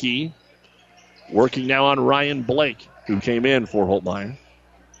side of the key. Working now on Ryan Blake, who came in for Holtmeyer.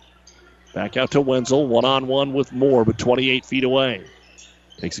 Back out to Wenzel, one-on-one with Moore, but 28 feet away.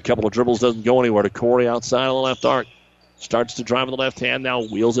 Takes a couple of dribbles, doesn't go anywhere, to Corey outside of the left arc. Starts to drive with the left hand, now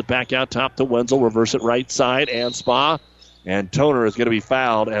wheels it back out top to Wenzel, reverse it right side, Anspaugh. And Toner is going to be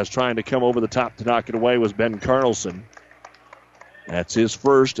fouled as trying to come over the top to knock it away was Ben Carlson. That's his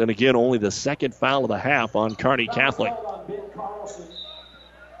first, and again, only the second foul of the half on Kearney Catholic.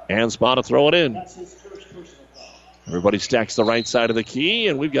 Anspaugh to throw it in. Everybody stacks the right side of the key,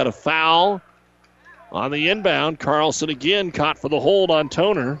 and we've got a foul on the inbound. Carlson again caught for the hold on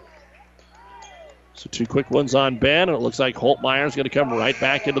Toner. So 2 quick ones on Ben, and it looks like Holtmeyer's going to come right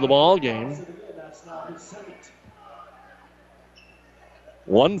back into the ball game.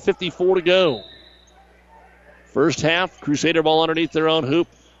 1:54 to go. First half, Crusader ball underneath their own hoop.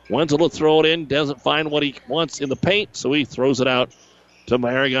 Wenzel to throw it in, doesn't find what he wants in the paint, so he throws it out to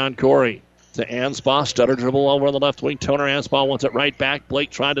Marigon Corey. To Anspaugh, stutter dribble over on the left wing. Toner Anspaugh wants it right back.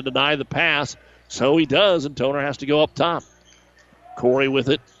 Blake trying to deny the pass, so he does, and Toner has to go up top. Corey with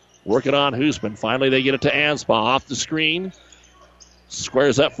it, working on Hoosman. Finally, they get it to Anspaugh off the screen.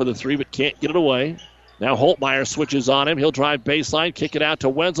 Squares up for the 3, but can't get it away. Now Holtmeyer switches on him. He'll drive baseline, kick it out to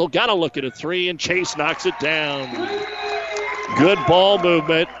Wenzel. Got to look at a 3, and Chase knocks it down. Good ball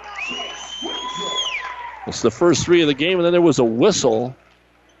movement. It's the first 3 of the game, and then there was a whistle.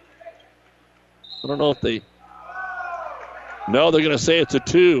 I don't know if they... No, they're going to say it's a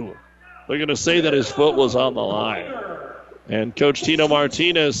 2. They're going to say that his foot was on the line. And Coach Tino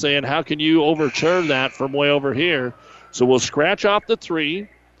Martinez saying, how can you overturn that from way over here? So we'll scratch off the 3,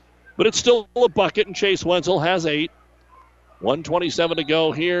 but it's still a bucket, and Chase Wenzel has 8. 1:27 to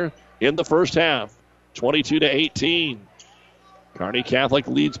go here in the first half. 22-18. Kearney Catholic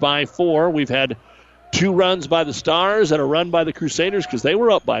leads by 4. We've had 2 runs by the Stars and a run by the Crusaders because they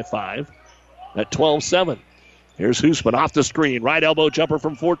were up by 5 at 12-7. Here's Hoosman off the screen. Right elbow jumper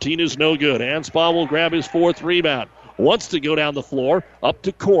from 14 is no good. Anspaugh will grab his 4th rebound. Wants to go down the floor. Up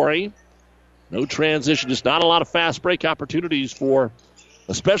to Corey. No transition. Just not a lot of fast break opportunities for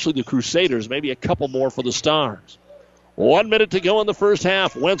especially the Crusaders. Maybe a couple more for the Stars. 1 minute to go in the first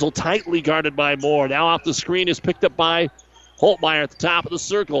half. Wenzel tightly guarded by Moore. Now off the screen is picked up by Holtmeyer at the top of the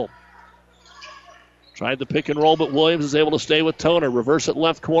circle. Tried the pick and roll, but Williams is able to stay with Toner. Reverse it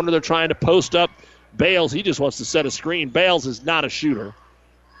left corner. They're trying to post up Bales. He just wants to set a screen. Bales is not a shooter.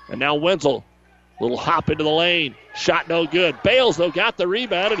 And now Wenzel. Little hop into the lane. Shot no good. Bales, though, got the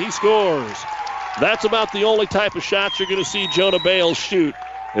rebound, and he scores. That's about the only type of shots you're going to see Jonah Bales shoot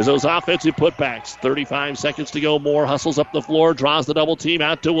is those offensive putbacks. 35 seconds to go. Moore hustles up the floor, draws the double team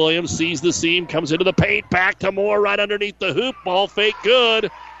out to Williams, sees the seam, comes into the paint, back to Moore right underneath the hoop. Ball fake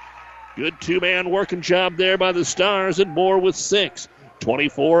good. Good 2-man working job there by the Stars, and Moore with 6.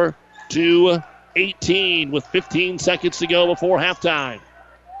 24-18 with 15 seconds to go before halftime.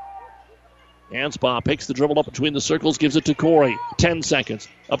 Anspaugh picks the dribble up between the circles, gives it to Corey. 10 seconds.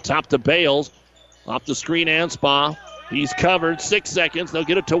 Up top to Bales. Off the screen, Anspaugh. He's covered. 6 seconds. They'll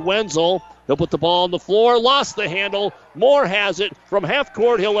get it to Wenzel. He'll put the ball on the floor. Lost the handle. Moore has it. From half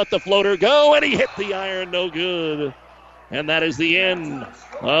court, he'll let the floater go, and he hit the iron. No good. And that is the end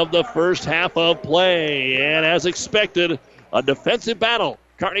of the first half of play. And as expected, a defensive battle.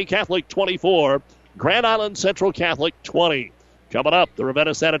 Kearney Catholic 24, Grand Island Central Catholic 20. Coming up, the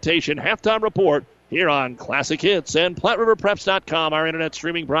Ravenna Sanitation halftime report here on Classic Hits and PlatteRiverPreps.com. Our internet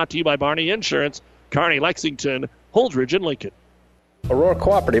streaming brought to you by Barney Insurance, Kearney, Lexington, Holdridge, and Lincoln. Aurora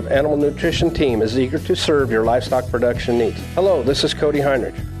Cooperative Animal Nutrition Team is eager to serve your livestock production needs. Hello, this is Cody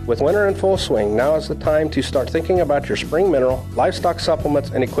Heinrich. With winter in full swing, now is the time to start thinking about your spring mineral, livestock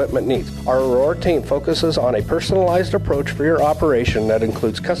supplements, and equipment needs. Our Aurora team focuses on a personalized approach for your operation that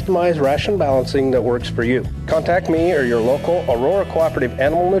includes customized ration balancing that works for you. Contact me or your local Aurora Cooperative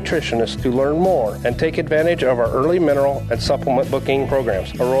Animal Nutritionist to learn more and take advantage of our early mineral and supplement booking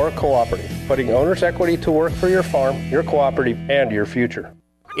programs. Aurora Cooperative, putting owner's equity to work for your farm, your cooperative, and your future.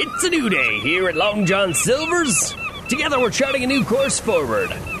 It's a new day here at Long John Silver's. Together we're charting a new course forward.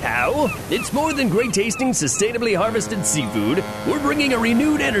 How? It's more than great tasting, sustainably harvested seafood. We're bringing a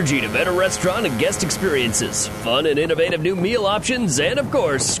renewed energy to better restaurant and guest experiences, fun and innovative new meal options, and of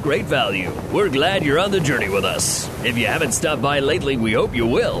course, great value. We're glad you're on the journey with us. If you haven't stopped by lately, we hope you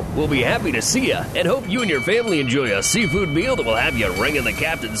will. We'll be happy to see you and hope you and your family enjoy a seafood meal that will have you ringing the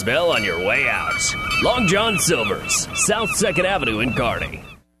captain's bell on your way out. Long John Silver's, South 2nd Avenue in Kearney.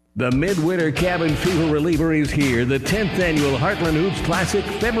 The Midwinter Cabin Fever Reliever is here. The 10th annual Heartland Hoops Classic,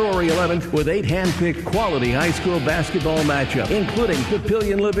 February 11th, with 8 hand-picked quality high school basketball matchups, including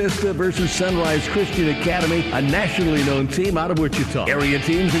Papillion La Vista versus Sunrise Christian Academy, a nationally known team out of Wichita. Area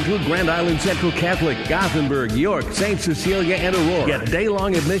teams include Grand Island Central Catholic, Gothenburg, York, St. Cecilia, and Aurora. Get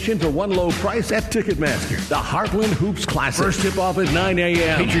day-long admission for one low price at Ticketmaster. The Heartland Hoops Classic. First tip-off at 9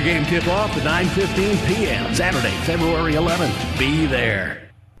 a.m. Feature game tip-off at 9:15 p.m. Saturday, February 11th. Be there.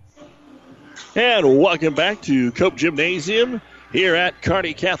 And welcome back to Cope Gymnasium here at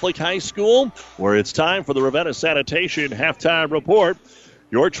Kearney Catholic High School, where it's time for the Ravenna Sanitation halftime report.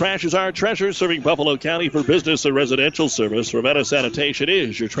 Your trash is our treasure, serving Buffalo County for business and residential service. Ravenna Sanitation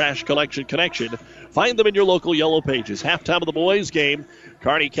is your trash collection connection. Find them in your local yellow pages. Halftime of the boys' game,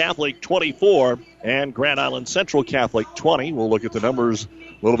 Kearney Catholic 24 and Grand Island Central Catholic 20. We'll look at the numbers a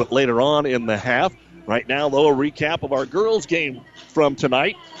little bit later on in the half. Right now, though, a recap of our girls' game from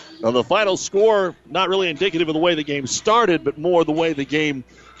tonight. Now, the final score, not really indicative of the way the game started, but more the way the game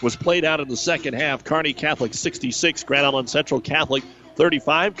was played out in the second half. Kearney Catholic 66, Grand Island Central Catholic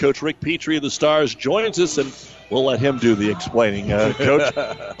 35. Coach Rick Petrie of the Stars joins us, and we'll let him do the explaining. Coach,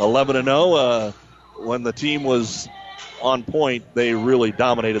 11-0. When the team was on point, they really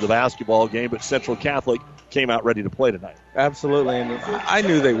dominated the basketball game, but Central Catholic came out ready to play tonight. Absolutely, and I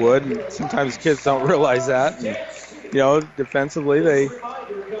knew they would, and sometimes kids don't realize that. And, defensively, they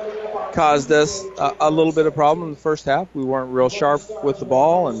caused us a little bit of problem in the first half. We weren't real sharp with the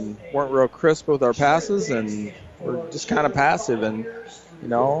ball and weren't real crisp with our passes, and we're just kind of passive. And,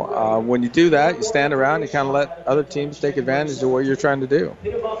 when you do that, you stand around, you kind of let other teams take advantage of what you're trying to do.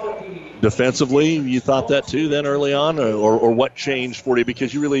 Defensively, you thought that too then early on, or what changed for you?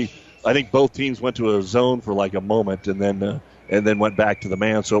 Because I think both teams went to a zone for like a moment and then went back to the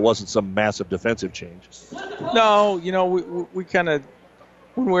man, so it wasn't some massive defensive change. No, we kind of,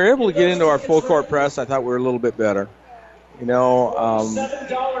 when we were able to get into our full court press, I thought we were a little bit better. When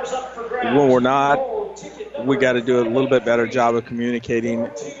we're not, we got to do a little bit better job of communicating.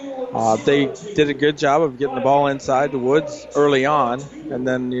 They did a good job of getting the ball inside the Woods early on, and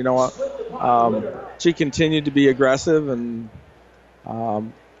then she continued to be aggressive, and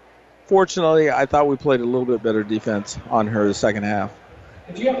fortunately, I thought we played a little bit better defense on her the second half.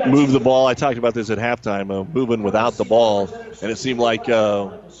 Move the ball. I talked about this at halftime, moving without the ball, and it seemed like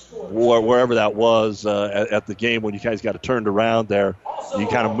wherever that was at the game when you guys got it turned around there, you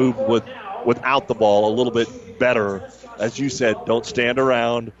kind of moved without the ball a little bit better. As you said, don't stand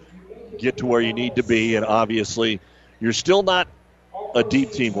around, get to where you need to be, and obviously you're still not a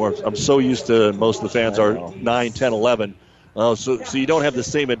deep team where I'm so used to most of the fans are 9, 10, 11. So you don't have the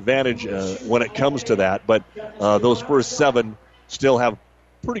same advantage when it comes to that, but those first 7 still have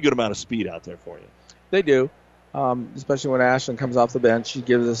pretty good amount of speed out there for you. They do, especially when Ashlyn comes off the bench. She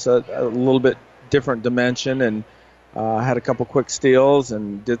gives us a little bit different dimension and had a couple quick steals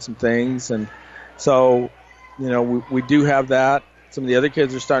and did some things. And so, we do have that. Some of the other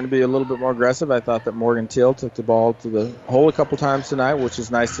kids are starting to be a little bit more aggressive. I thought that Morgan Teal took the ball to the hole a couple times tonight, which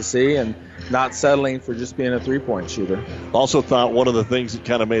is nice to see, and not settling for just being a three-point shooter. Also thought one of the things that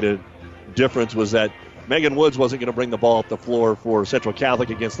kind of made a difference was that Megan Woods wasn't going to bring the ball up the floor for Central Catholic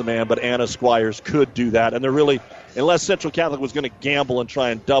against the man, but Anna Squires could do that. And they're really, unless Central Catholic was going to gamble and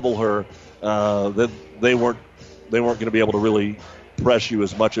try and double her, they weren't going to be able to really press you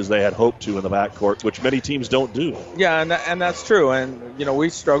as much as they had hoped to in the backcourt, which many teams don't do. Yeah, and that's true. And, we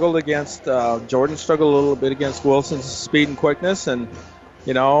struggled against, Jordan struggled a little bit against Wilson's speed and quickness. And,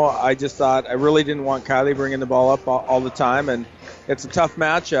 I just thought I really didn't want Kylie bringing the ball up all the time. And it's a tough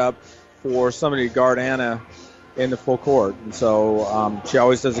matchup for somebody to guard Anna in the full court. And so she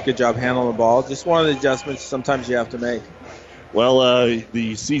always does a good job handling the ball. Just one of the adjustments sometimes you have to make. Well,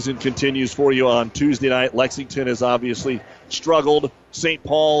 the season continues for you on Tuesday night. Lexington has obviously struggled. St.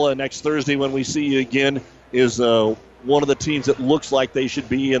 Paul next Thursday when we see you again is one of the teams that looks like they should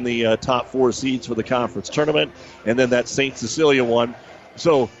be in the top 4 seeds for the conference tournament. And then that St. Cecilia one.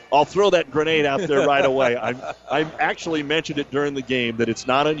 So I'll throw that grenade out there right away. I actually mentioned it during the game that it's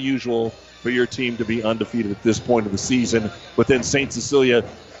not unusual for your team to be undefeated at this point of the season. But then St. Cecilia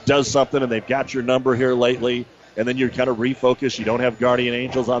does something, and they've got your number here lately. And then you're kind of refocused. You don't have Guardian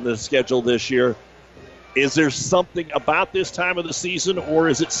Angels on the schedule this year. Is there something about this time of the season, or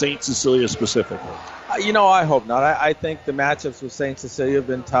is it St. Cecilia specifically? I hope not. I think the matchups with St. Cecilia have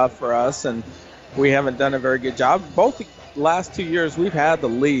been tough for us, and we haven't done a very good job. Both the last 2 years we've had the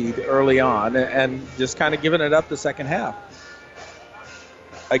lead early on and just kind of given it up the second half.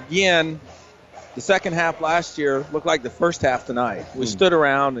 Again, the second half last year looked like the first half tonight. We stood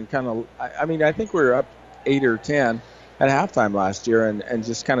around and kind of, I think we were up 8 or 10 at halftime last year and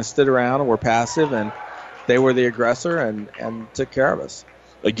just kind of stood around and were passive, and they were the aggressor and took care of us.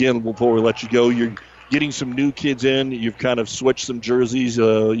 Again, before we let you go, you're getting some new kids in. You've kind of switched some jerseys.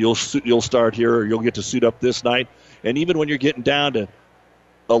 You'll start here, or you'll get to suit up this night. And even when you're getting down to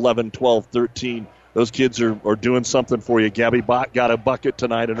 11, 12, 13, those kids are doing something for you. Gabby Bott got a bucket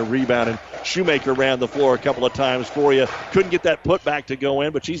tonight and a rebound, and Shoemaker ran the floor a couple of times for you. Couldn't get that putback to go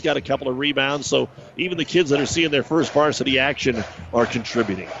in, but she's got a couple of rebounds. So even the kids that are seeing their first varsity action are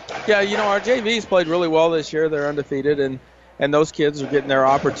contributing. Yeah, our JV's played really well this year. They're undefeated, and those kids are getting their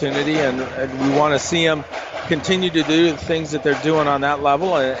opportunity, and we want to see them continue to do the things that they're doing on that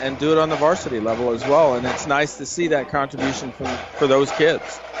level and do it on the varsity level as well. And it's nice to see that contribution for those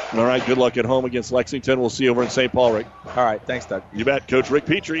kids. All right, good luck at home against Lexington. We'll see you over in St. Paul, Rick. All right, thanks, Doug. You bet. Coach Rick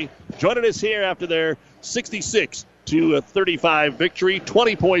Petrie joining us here after their 66-35 victory.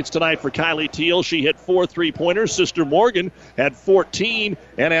 20 points tonight for Kylie Teal. She hit 4 3-pointers. Sister Morgan had 14,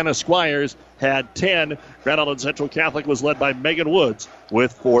 and Anna Squires had 10. Grand Island Central Catholic was led by Megan Woods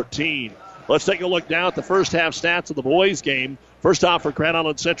with 14. Let's take a look now at the first half stats of the boys' game. First off, for Grand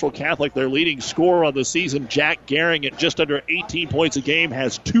Island Central Catholic, their leading scorer on the season, Jack Gehring, at just under 18 points a game,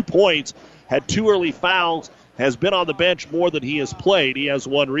 has 2 points, had 2 early fouls, has been on the bench more than he has played. He has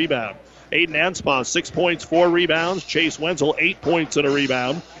 1 rebound. Aiden Anspaugh, 6 points, 4 rebounds. Chase Wenzel, 8 points and a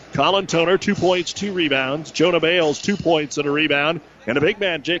rebound. Colin Toner, 2 points, 2 rebounds. Jonah Bales, 2 points and a rebound. And a big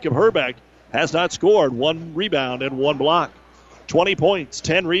man, Jacob Herbeck, has not scored, 1 rebound and 1 block. 20 points,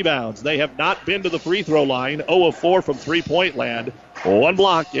 10 rebounds. They have not been to the free throw line. 0 of 4 from three-point land. 1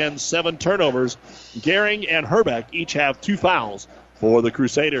 block and 7 turnovers. Gehring and Herbeck each have 2 fouls for the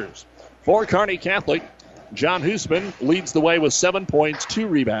Crusaders. For Kearney Catholic, John Hoosman leads the way with 7 points, 2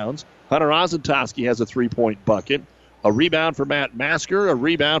 rebounds. Hunter Ozentowski has a 3-point bucket. A rebound for Matt Masker, a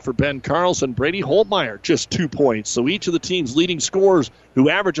rebound for Ben Carlson. Brady Holtmeyer, just 2 points. So each of the team's leading scorers, who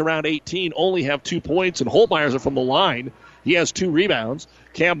average around 18, only have 2 points, and Holtmeyer's are from the line. He has 2 rebounds.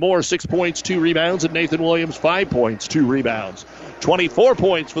 Cam Moore, 6 points, 2 rebounds, and Nathan Williams, 5 points, 2 rebounds. 24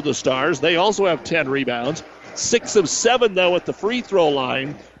 points for the Stars. They also have 10 rebounds. 6 of 7, though, at the free throw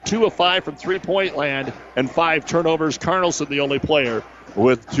line. 2 of 5 from three-point land, and 5 turnovers. Carlson, the only player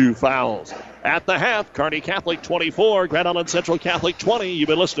with 2 fouls. At the half, Kearney Catholic 24, Grand Island Central Catholic 20. You've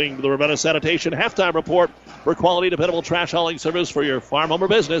been listening to the Ravenna Sanitation Halftime Report. For quality, dependable trash hauling service for your farm, home, or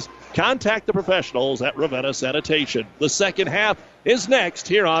business, contact the professionals at Ravenna Sanitation. The second half is next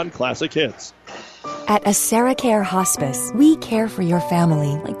here on Classic Hits. At AseraCare Hospice, we care for your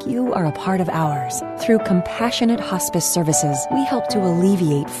family like you are a part of ours. Through compassionate hospice services, we help to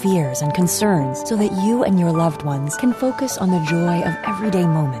alleviate fears and concerns so that you and your loved ones can focus on the joy of everyday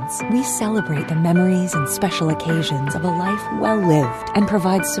moments. We celebrate the memories and special occasions of a life well lived and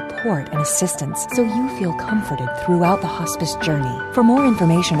provide support and assistance so you feel comforted throughout the hospice journey. For more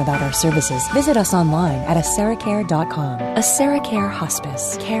information about our services, visit us online at aseracare.com. AseraCare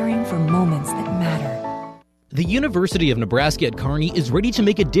Hospice, caring for moments that matter. The University of Nebraska at Kearney is ready to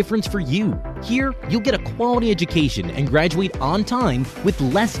make a difference for you. Here, you'll get a quality education and graduate on time with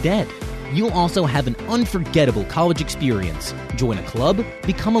less debt. You'll also have an unforgettable college experience. Join a club,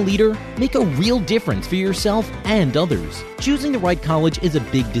 become a leader, make a real difference for yourself and others. Choosing the right college is a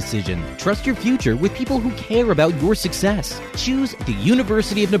big decision. Trust your future with people who care about your success. Choose the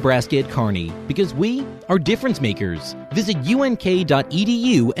University of Nebraska at Kearney because we are difference makers. Visit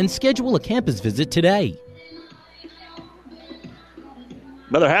unk.edu and schedule a campus visit today.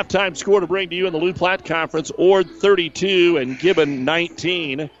 Another halftime score to bring to you in the Lou Platte Conference. Ord 32 and Gibbon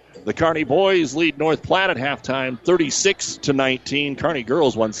 19. The Kearney boys lead North Platte at halftime 36-19. Kearney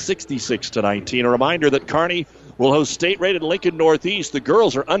girls won 66-19. A reminder that Kearney will host state-rated Lincoln Northeast. The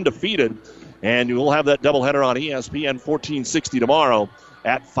girls are undefeated, and we'll have that doubleheader on ESPN 1460 tomorrow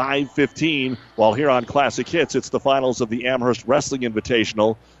at 5:15. While here on Classic Hits, it's the finals of the Amherst Wrestling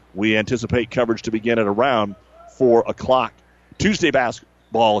Invitational. We anticipate coverage to begin at around 4 o'clock. Tuesday basketball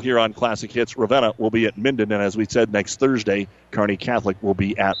here on Classic Hits. Ravenna will be at Minden, and as we said, next Thursday, Kearney Catholic will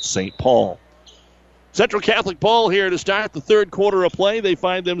be at St. Paul. Central Catholic ball here to start the third quarter of play. They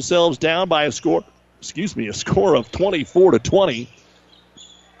find themselves down by a score of 24-20.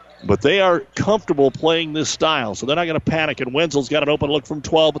 But they are comfortable playing this style, so they're not going to panic. And Wenzel's got an open look from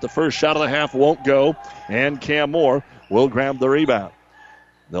 12, but the first shot of the half won't go, and Cam Moore will grab the rebound.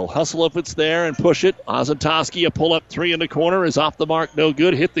 They'll hustle if it's there and push it. Ozentowski, a pull-up 3 in the corner, is off the mark, no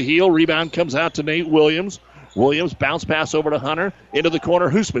good. Hit the heel. Rebound comes out to Nate Williams. Williams bounce pass over to Hunter. Into the corner,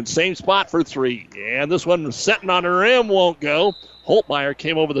 Hoosman, same spot for 3. And this one setting on the rim won't go. Holtmeyer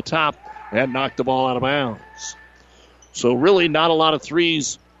came over the top and knocked the ball out of bounds. So really not a lot of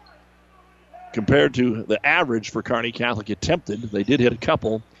threes compared to the average for Kearney Catholic attempted. They did hit a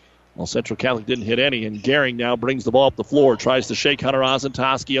couple. Well, Central Catholic didn't hit any, and Gehring now brings the ball up the floor, tries to shake Hunter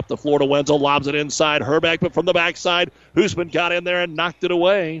Ozentowski up the floor to Wenzel, lobs it inside. Herbeck, but from the backside, Hoosman got in there and knocked it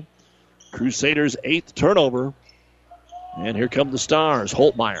away. Crusaders' 8th turnover. And here come the Stars.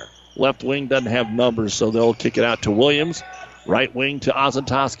 Holtmeyer, left wing, doesn't have numbers, so they'll kick it out to Williams. Right wing to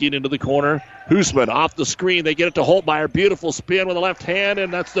Ozentowski and into the corner. Hoosman off the screen. They get it to Holtmeyer. Beautiful spin with the left hand,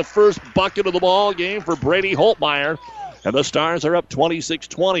 and that's the first bucket of the ball game for Brady Holtmeyer. And the Stars are up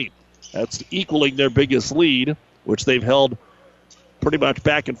 26-20. That's equaling their biggest lead, which they've held pretty much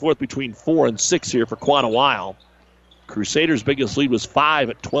back and forth between 4 and 6 here for quite a while. Crusaders' biggest lead was 5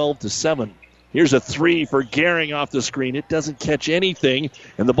 at 12-7. Here's a 3 for Gehring off the screen. It doesn't catch anything,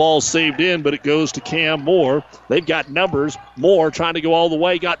 and the ball's saved in, but it goes to Cam Moore. They've got numbers. Moore trying to go all the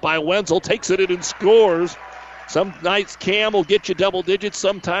way, got by Wenzel, takes it in and scores. Some nights Cam will get you double digits.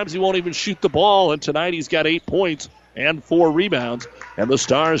 Sometimes he won't even shoot the ball, and tonight he's got 8 points and 4 rebounds. And the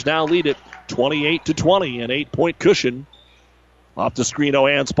Stars now lead it 28-20, an 8-point cushion. Off the screen,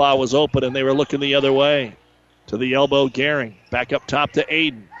 Anspaugh was open, and they were looking the other way. To the elbow, Gehring. Back up top to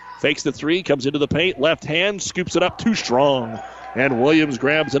Aiden. Fakes the 3, comes into the paint, left hand, scoops it up too strong. And Williams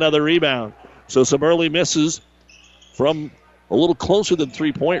grabs another rebound. So some early misses from a little closer than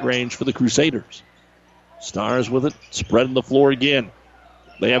 3-point range for the Crusaders. Stars with it, spreading the floor again.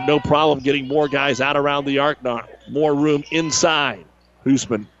 They have no problem getting more guys out around the arc now. More room inside.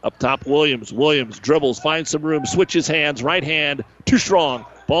 Hoosman up top, Williams. Williams dribbles, finds some room, switches hands, right hand, too strong.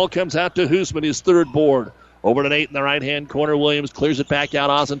 Ball comes out to Hoosman, his third board. Over to Nate in the right-hand corner. Williams clears it back out.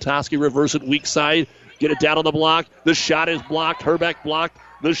 Ozentoski reverse it, weak side. Get it down on the block. The shot is blocked. Herbeck blocked.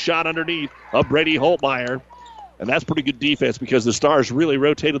 The shot underneath of Brady Holtmeyer. And that's pretty good defense because the Stars really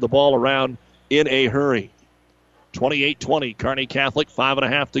rotated the ball around in a hurry. 28-20, Kearney Catholic,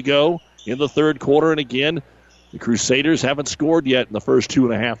 5.5 to go in the third quarter. And again, the Crusaders haven't scored yet in the first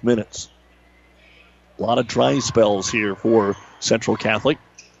 2.5 minutes. A lot of dry spells here for Central Catholic.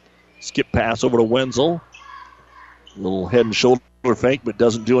 Skip pass over to Wenzel. Little head and shoulder fake, but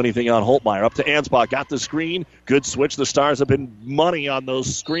doesn't do anything on Holtmeyer. Up to Anspaugh. Got the screen. Good switch. The Stars have been money on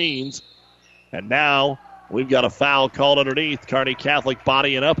those screens. And now we've got a foul called underneath. Kearney Catholic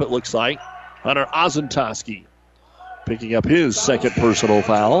bodying up, it looks like. Hunter Ozentoski picking up his second personal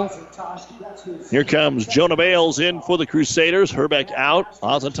foul. Here comes Jonah Bales in for the Crusaders. Herbeck out.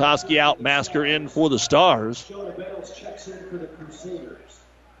 Ozentoski out. Masker in for the Stars.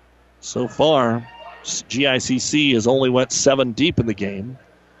 So far, GICC has only went 7 deep in the game.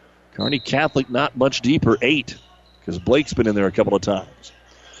 Kearney Catholic not much deeper, 8, because Blake's been in there a couple of times.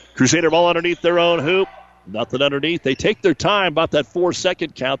 Crusader ball underneath their own hoop. Nothing underneath. They take their time, about that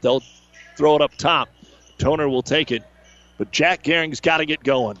 4-second count. They'll throw it up top. Toner will take it. But Jack Gehring's got to get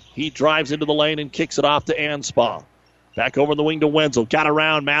going. He drives into the lane and kicks it off to Anspaugh. Back over the wing to Wenzel. Got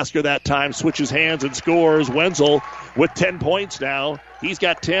around Masker that time. Switches hands and scores. Wenzel with 10 points now. He's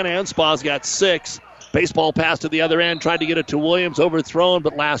got 10. Anspaugh's got 6. Baseball pass to the other end. Tried to get it to Williams. Overthrown,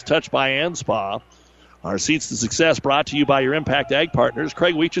 but last touch by Anspaugh. Our Seeds to Success brought to you by your Impact Ag partners.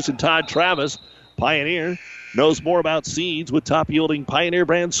 Craig Weeches and Todd Travis. Pioneer knows more about seeds with top-yielding Pioneer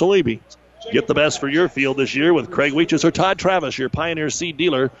brand soybeans. Get the best for your field this year with Craig Weeches or Todd Travis, your Pioneer seed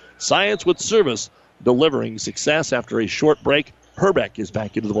dealer. Science with service, delivering success after a short break. Herbeck is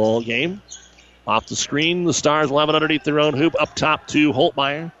back into the ball game. Off the screen, the Stars will have it underneath their own hoop. Up top to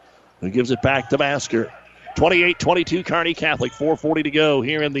Holtmeyer, who gives it back to Masker. 28-22, Kearney Catholic. 4:40 to go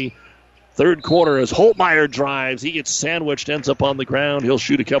here in the third quarter as Holtmeyer drives. He gets sandwiched, ends up on the ground. He'll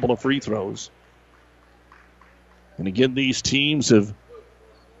shoot a couple of free throws. And again, these teams have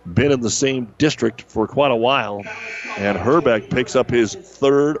been in the same district for quite a while. And Herbeck picks up his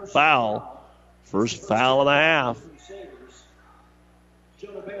third foul. First foul of the half.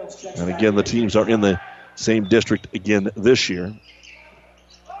 And again, the teams are in the same district again this year.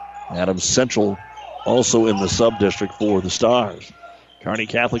 Adams Central also in the sub-district for the Stars. Kearney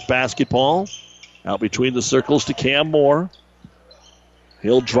Catholic basketball. Out between the circles to Cam Moore.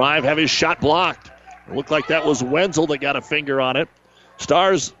 He'll drive, have his shot blocked. It looked like that was Wenzel that got a finger on it.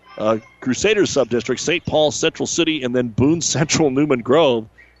 Stars, Crusaders sub-district, St. Paul, Central City, and then Boone Central, Newman Grove.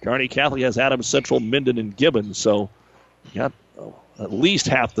 Kearney Catholic has Adams Central, Minden, and Gibbons. So you got at least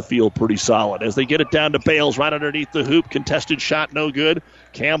half the field pretty solid. As they get it down to Bales right underneath the hoop. Contested shot, no good.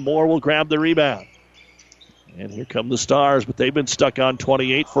 Cam Moore will grab the rebound. And here come the Stars, but they've been stuck on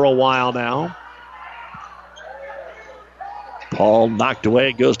 28 for a while now. Paul knocked away.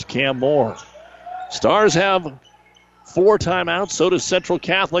 It goes to Cam Moore. Stars have 4 timeouts. So does Central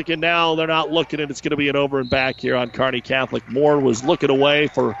Catholic, and now they're not looking, and it's going to be an over and back here on Kearney Catholic. Moore was looking away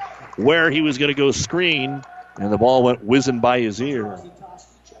for where he was going to go screen, and the ball went whizzing by his ear.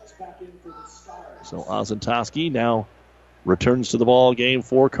 So Ozentoski now returns to the ball game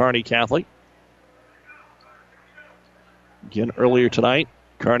for Kearney Catholic. Again, earlier tonight,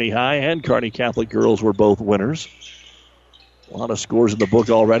 Kearney High and Kearney Catholic girls were both winners. A lot of scores in the book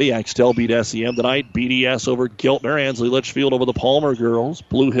already. Axtell beat SEM tonight. BDS over Giltner. Ansley Litchfield over the Palmer girls.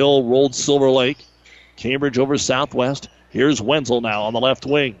 Blue Hill rolled Silver Lake. Cambridge over Southwest. Here's Wenzel now on the left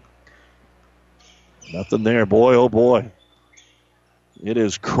wing. Nothing there. Boy, oh boy. It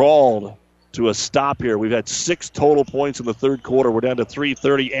has crawled to a stop here. We've had 6 total points in the third quarter. We're down to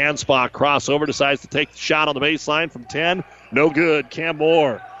 3:30. Anspaugh crossover. Decides to take the shot on the baseline from 10. No good. Cam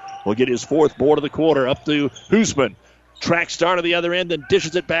Moore will get his 4th board of the quarter. Up to Hoosman. Track star to the other end, then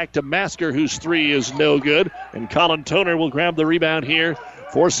dishes it back to Masker, whose 3 is no good. And Colin Toner will grab the rebound here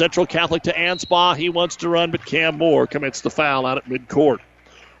for Central Catholic to Anspaugh. He wants to run, but Cam Moore commits the foul out at midcourt.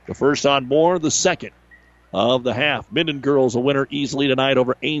 The first on Moore, the second of the half. Minden girls a winner easily tonight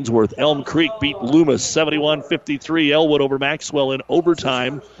over Ainsworth. Elm Creek beat Loomis 71-53. Elwood over Maxwell in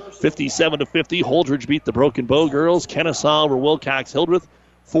overtime 57-50. Holdridge beat the Broken Bow girls. Kennesaw over Wilcox Hildreth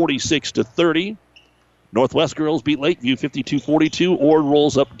 46-30. Northwest girls beat Lakeview 52-42. Ord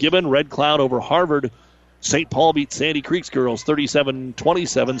rolls up Gibbon. Red Cloud over Harvard. St. Paul beat Sandy Creek's girls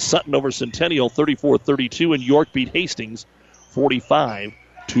 37-27. Sutton over Centennial 34-32. And York beat Hastings 45-21.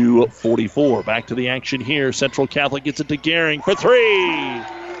 2:44. Back to the action here. Central Catholic gets it to Gehring for three.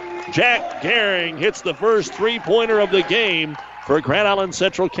 Jack Gehring hits the first three-pointer of the game for Grand Island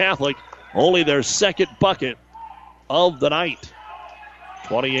Central Catholic. Only their second bucket of the night.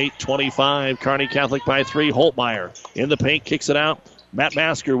 28-25. Kearney Catholic by three. Holtmeyer in the paint, kicks it out. Matt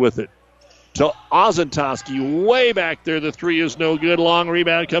Masker with it to Ozentowski. Way back there. The three is no good. Long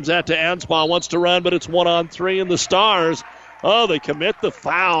rebound comes out to Anspaugh. Wants to run, but it's 1-on-3, and the Stars, they commit the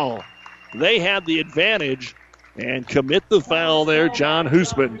foul. They had the advantage and commit the foul there. John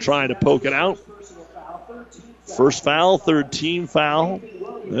Hoosman trying to poke it out. First foul, third team foul.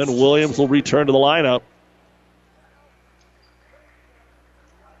 Then Williams will return to the lineup.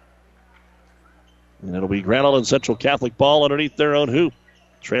 And it'll be Grand Island Central Catholic ball underneath their own hoop.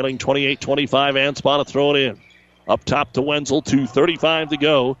 Trailing 28-25, Anspaugh to throw it in. Up top to Wenzel, 2:35 to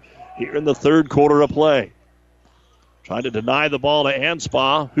go here in the third quarter of play. Trying to deny the ball to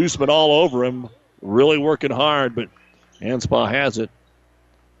Anspaugh. Hoosman all over him. Really working hard, but Anspaugh has it.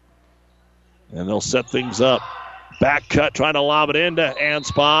 And they'll set things up. Back cut, trying to lob it into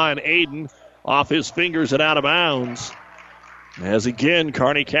Anspaugh, and Aiden off his fingers and out of bounds. As again,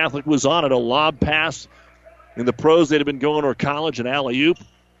 Kearney Catholic was on it. A lob pass. In the pros, they'd have been going or college and alley-oop.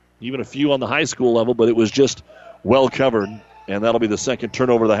 Even a few on the high school level, but it was just well covered. And that'll be the second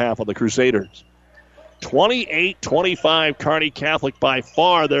turnover of the half on the Crusaders. 28-25, Kearney Catholic by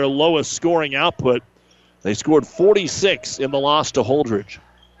far their lowest scoring output. They scored 46 in the loss to Holdridge.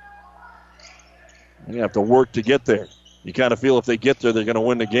 They have to work to get there. You kind of feel if they get there, they're going to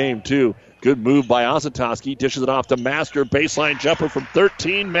win the game, too. Good move by Ozentowski. Dishes it off to Masker. Baseline jumper from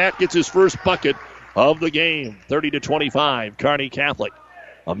 13. Matt gets his first bucket of the game. 30-25, Kearney Catholic.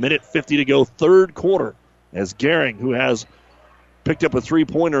 1:50 to go, third quarter. As Gehring, who has picked up a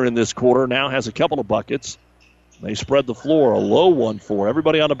three-pointer in this quarter, now has a couple of buckets. They spread the floor, a low one for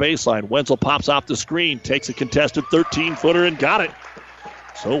everybody on the baseline. Wenzel pops off the screen, takes a contested 13-footer and got it.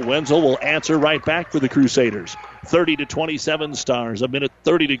 So Wenzel will answer right back for the Crusaders. 30-27 Stars,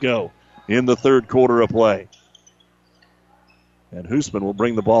 1:30 to go in the third quarter of play. And Hoosman will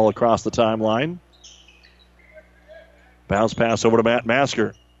bring the ball across the timeline. Bounce pass over to Matt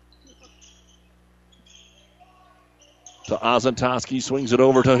Masker. To Ozentowski, swings it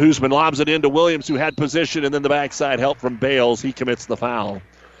over to Hoosman, lobs it into Williams, who had position, and then the backside help from Bales. He commits the foul.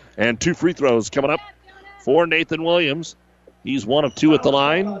 And two free throws coming up for Nathan Williams. He's 1 of 2 at the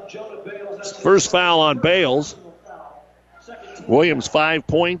line. First foul on Bales. Williams 5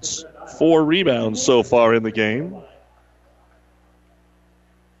 points, 4 rebounds so far in the game.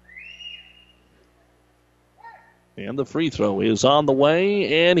 And the free throw is on the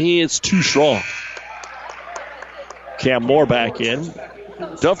way, and he is too strong. Cam Moore back in.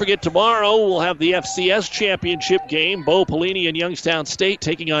 Don't forget, tomorrow we'll have the FCS championship game. Bo Pelini and Youngstown State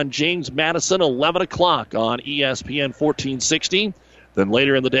taking on James Madison, 11 o'clock on ESPN 1460. Then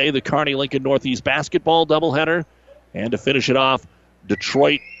later in the day, the Kearney Lincoln Northeast basketball doubleheader. And to finish it off,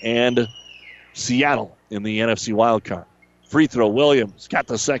 Detroit and Seattle in the NFC wildcard. Free throw, Williams got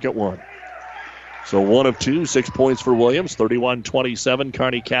the second one. So 1 of 2, 6 points for Williams, 31-27,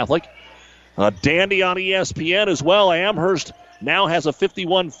 Kearney Catholic. Dandy on ESPN as well. Amherst now has a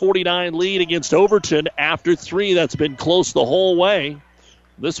 51-49 lead against Overton after 3. That's been close the whole way.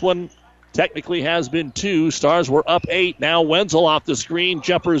 This one technically has been 2. Stars were up 8. Now Wenzel off the screen.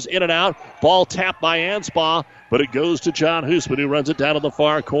 Jumpers in and out. Ball tapped by Anspaugh, but it goes to John Hoosman, who runs it down to the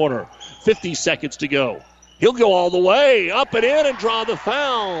far corner. 50 seconds to go. He'll go all the way, up and in, and draw the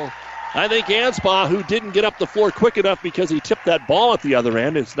foul. I think Anspaugh, who didn't get up the floor quick enough because he tipped that ball at the other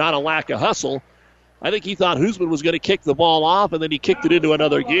end, it's not a lack of hustle. I think he thought Hoosman was going to kick the ball off, and then he kicked it into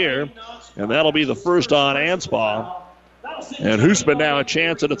another gear. And that'll be the first on Anspaugh. And Hoosman now a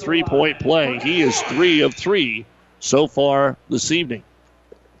chance at a three-point play. He is 3 of 3 so far this evening.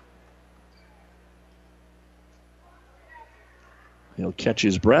 He'll catch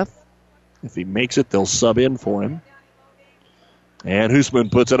his breath. If he makes it, they'll sub in for him. And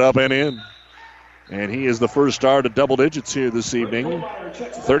Hoosman puts it up and in. And he is the first star to double digits here this evening.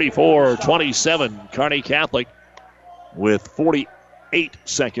 34-27, Kearney Catholic with 48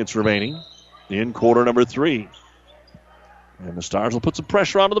 seconds remaining in quarter number 3. And the Stars will put some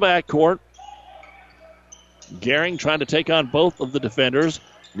pressure onto the backcourt. Gehring trying to take on both of the defenders.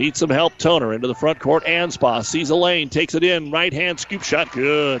 Needs some help. Toner into the front court. Anspaugh sees a lane, takes it in. Right hand scoop shot,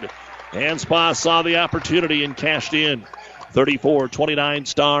 good. Anspaugh saw the opportunity and cashed in. 34-29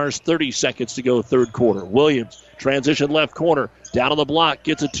 Stars, 30 seconds to go third quarter. Williams, transition left corner, down on the block,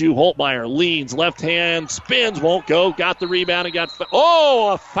 gets it to Holtmeyer, leans, left hand, spins, won't go, got the rebound and got,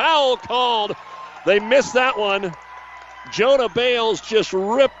 a foul called. They missed that one. Jonah Bales just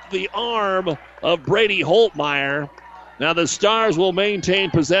ripped the arm of Brady Holtmeyer. Now the Stars will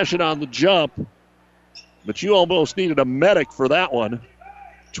maintain possession on the jump, but you almost needed a medic for that one.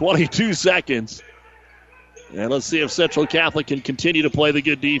 22 seconds. And let's see if Central Catholic can continue to play the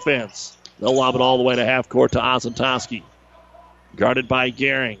good defense. They'll lob it all the way to half court to Ozentoski. Guarded by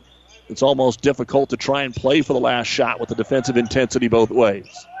Gehring. It's almost difficult to try and play for the last shot with the defensive intensity both ways.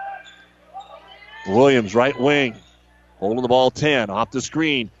 Williams, right wing. Holding the ball 10. Off the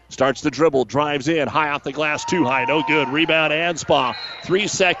screen. Starts the dribble. Drives in. High off the glass. Too high. No good. Rebound Anspaugh. 3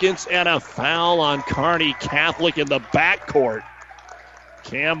 seconds and a foul on Kearney Catholic in the backcourt.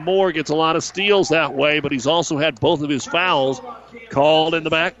 Cam Moore gets a lot of steals that way, but he's also had both of his fouls called in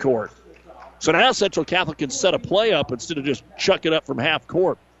the backcourt. So now Central Catholic can set a play up instead of just chuck it up from half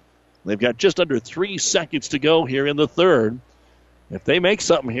court. They've got just under 3 seconds to go here in the third. If they make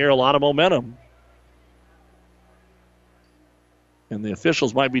something here, a lot of momentum. And the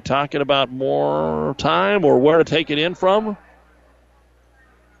officials might be talking about more time or where to take it in from.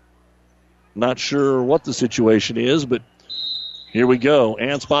 Not sure what the situation is, but here we go.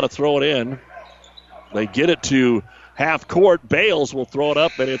 Anspaugh to throw it in. They get it to half court. Bales will throw it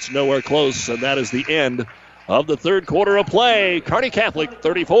up, and it's nowhere close. And that is the end of the third quarter of play. Kearney Catholic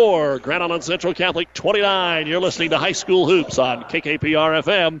 34, Grand Island Central Catholic 29. You're listening to High School Hoops on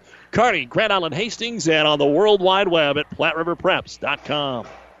KKPR-FM. Kearney, Grand Island, Hastings, and on the World Wide Web at PlatteRiverPreps.com.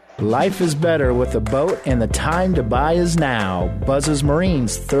 Life is better with a boat, and the time to buy is now. Buzz's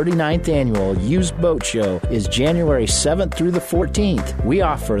Marine's 39th annual used boat show is January 7th through the 14th. We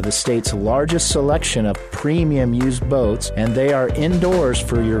offer the state's largest selection of premium used boats, and they are indoors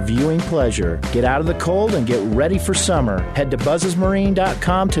for your viewing pleasure. Get out of the cold and get ready for summer. Head to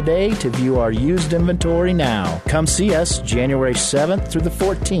buzzesmarine.com today to view our used inventory now. Come see us January 7th through the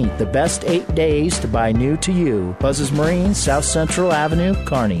 14th, the best 8 days to buy new to you. Buzz's Marine, South Central Avenue,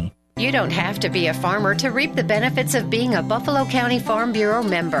 Kearney. You don't have to be a farmer to reap the benefits of being a Buffalo County Farm Bureau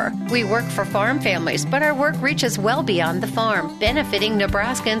member. We work for farm families, but our work reaches well beyond the farm, benefiting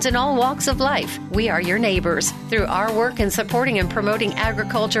Nebraskans in all walks of life. We are your neighbors. Through our work in supporting and promoting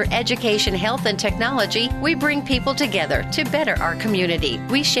agriculture, education, health, and technology, we bring people together to better our community.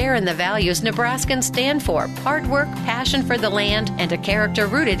 We share in the values Nebraskans stand for: hard work, passion for the land, and a character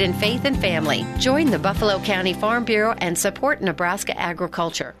rooted in faith and family. Join the Buffalo County Farm Bureau and support Nebraska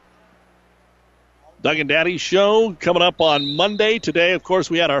agriculture. Doug and Daddy Show coming up on Monday. Today, of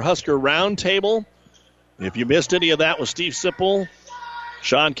course, we had our Husker Roundtable. If you missed any of that with Steve Sipple,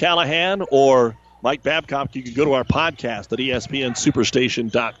 Sean Callahan, or Mike Babcock, you can go to our podcast at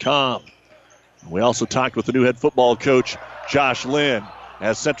ESPNSuperstation.com. We also talked with the new head football coach, Josh Lynn,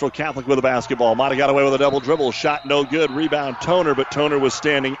 as Central Catholic with a basketball. Might have got away with a double dribble. Shot no good. Rebound Toner, but Toner was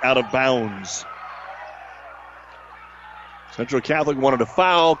standing out of bounds. Central Catholic wanted a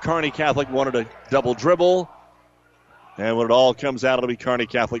foul. Kearney Catholic wanted a double dribble. And when it all comes out, it'll be Kearney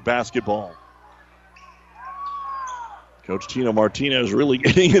Catholic basketball. Coach Tino Martinez really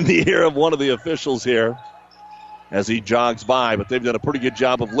getting in the ear of one of the officials here as he jogs by. But they've done a pretty good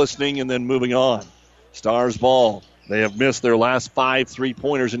job of listening and then moving on. Stars ball. They have missed their last 5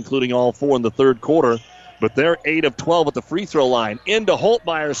 3-pointers, including all 4 in the third quarter. But they're 8 of 12 at the free throw line. Into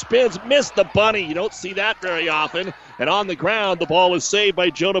Holtmeyer, spins, missed the bunny. You don't see that very often. And on the ground, the ball was saved by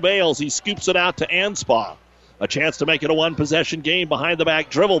Jonah Bales. He scoops it out to Anspaugh. A chance to make it a one-possession game behind the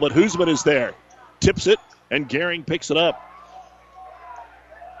back dribble, but Hoosman is there. Tips it, and Gehring picks it up.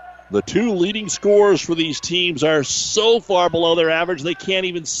 The 2 leading scorers for these teams are so far below their average, they can't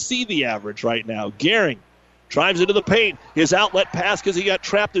even see the average right now. Gehring drives into the paint. His outlet pass, because he got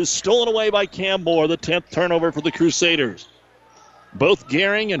trapped, is stolen away by Cam Moore, the 10th turnover for the Crusaders. Both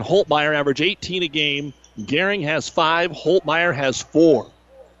Gehring and Holtmeyer average 18 a game. Gehring has 5. Holtmeyer has 4.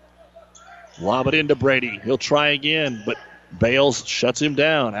 Lob it into Brady. He'll try again, but Bales shuts him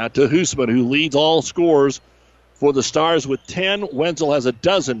down. Out to Hoosman, who leads all scorers for the Stars with 10. Wenzel has a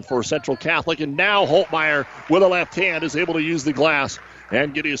dozen for Central Catholic, and now Holtmeyer with a left hand is able to use the glass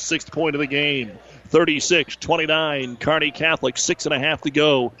and get his 6th point of the game. 36-29, Kearney Catholic, 6.5 to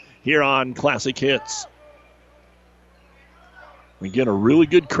go here on Classic Hits. We get a really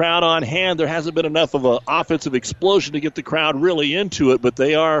good crowd on hand. There hasn't been enough of an offensive explosion to get the crowd really into it, but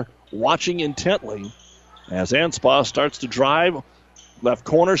they are watching intently as Anspaugh starts to drive. Left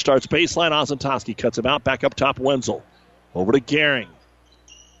corner, starts baseline. Ozentoski cuts him out. Back up top, Wenzel. Over to Gehring.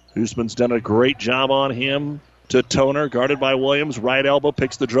 Hoosman's done a great job on him. To Toner, guarded by Williams. Right elbow,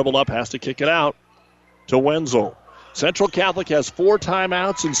 picks the dribble up, has to kick it out to Wenzel. Central Catholic has 4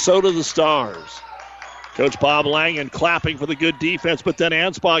 timeouts, and so do the Stars. Coach Bob Langen clapping for the good defense, but then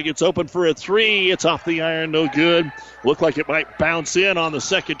Anspaugh gets open for a three. It's off the iron, no good. Looked like it might bounce in on the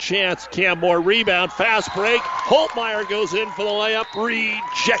second chance. Cam Moore rebound, fast break. Holtmeyer goes in for the layup,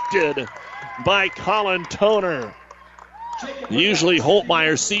 rejected by Colin Toner. Usually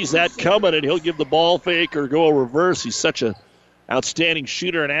Holtmeyer sees that coming and he'll give the ball fake or go a reverse. He's such an outstanding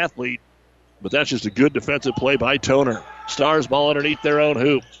shooter and athlete, but that's just a good defensive play by Toner. Stars ball underneath their own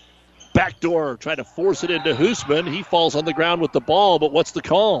hoop. Backdoor, trying to force it into Hoosman. He falls on the ground with the ball, but what's the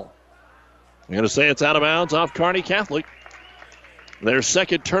call? I'm going to say it's out of bounds off Kearney Catholic. Their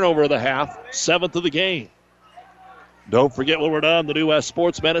second turnover of the half, 7th of the game. Don't forget when we're done, the New West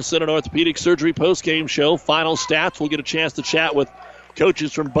Sports Medicine and Orthopedic Surgery postgame show. Final stats. We'll get a chance to chat with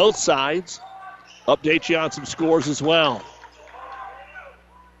coaches from both sides. Update you on some scores as well.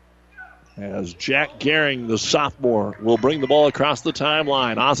 As Jack Gehring, the sophomore, will bring the ball across the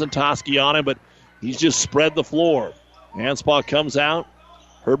timeline. Ozentowski on him, but he's just spread the floor. Anspaugh comes out.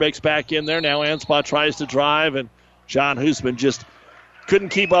 Herbeck's back in there. Now Anspaugh tries to drive, and John Hoosman just couldn't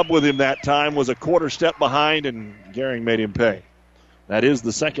keep up with him that time, was a quarter step behind, and Gehring made him pay. That is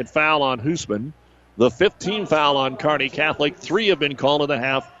the second foul on Hoosman. The 15th foul on Kearney Catholic. 3 have been called in the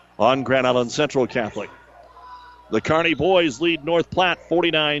half on Grand Island Central Catholic. The Kearney boys lead North Platte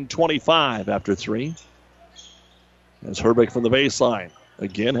 49-25 after 3. As Herbeck from the baseline.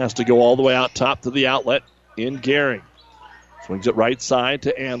 Again, has to go all the way out top to the outlet in Gehring. Swings it right side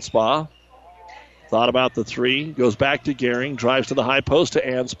to Anspaugh. Thought about the 3. Goes back to Gehring. Drives to the high post to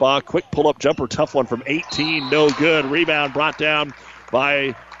Anspaugh. Quick pull-up jumper. Tough one from 18. No good. Rebound brought down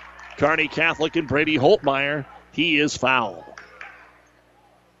by Kearney Catholic and Brady Holtmeyer. He is fouled.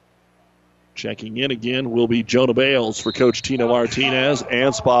 Checking in again will be Jonah Bales for Coach Tino Martinez.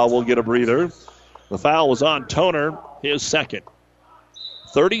 Anspaugh will get a breather. The foul was on Toner, his second.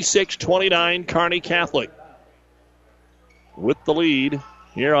 36-29 Kearney Catholic with the lead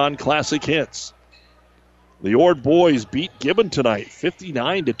here on Classic Hits. The Ord boys beat Gibbon tonight,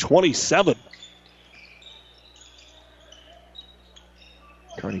 59-27.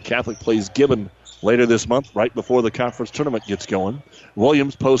 Kearney Catholic plays Gibbon later this month, right before the conference tournament gets going.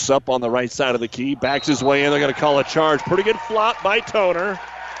 Williams posts up on the right side of the key, backs his way in. They're going to call a charge. Pretty good flop by Toner.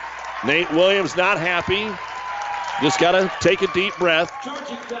 Nate Williams not happy. Just got to take a deep breath,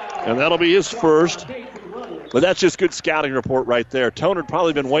 and that'll be his first. But that's just good scouting report right there. Toner had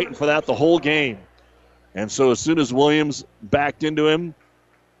probably been waiting for that the whole game. And so as soon as Williams backed into him,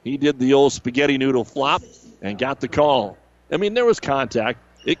 he did the old spaghetti noodle flop and got the call. I mean, there was contact.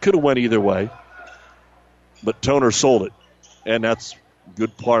 It could have went either way. But Toner sold it. And that's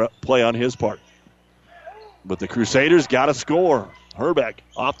good play on his part. But the Crusaders got a score. Herbeck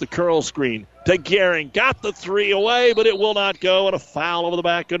off the curl screen to Gehring. Got the 3 away, but it will not go. And a foul over the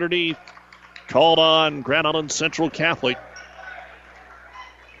back underneath. Called on Grand Island Central Catholic.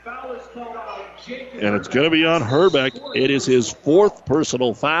 And it's going to be on Herbeck. It is his 4th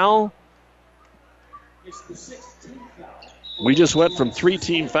personal foul. We just went from 3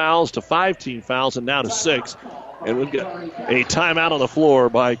 team fouls to 5 team fouls and now to 6. And we've got a timeout on the floor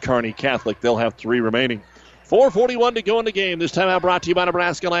by Kearney Catholic. They'll have 3 remaining. 4:41 to go in the game. This timeout brought to you by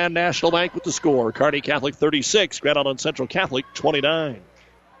Nebraska Land National Bank with the score. Kearney Catholic 36, Grand Island Central Catholic 29.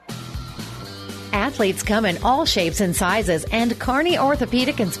 Athletes come in all shapes and sizes, and Kearney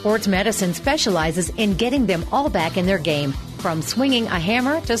Orthopedic and Sports Medicine specializes in getting them all back in their game. From swinging a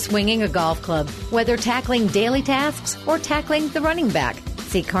hammer to swinging a golf club, whether tackling daily tasks or tackling the running back.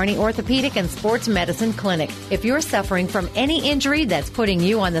 See Kearney Orthopedic and Sports Medicine Clinic. If you're suffering from any injury that's putting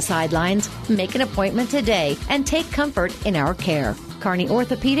you on the sidelines, make an appointment today and take comfort in our care. Kearney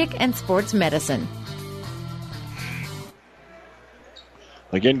Orthopedic and Sports Medicine.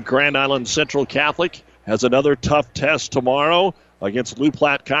 Again, Grand Island Central Catholic has another tough test tomorrow against Loup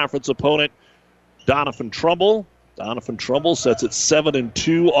Platte Conference opponent Doniphan Trumbull. Doniphan Trumbull sets it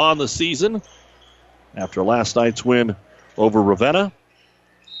 7-2 on the season after last night's win over Ravenna.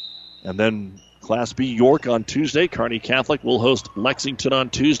 And then Class B York on Tuesday. Kearney Catholic will host Lexington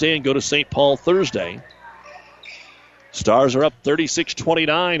on Tuesday and go to St. Paul Thursday. Stars are up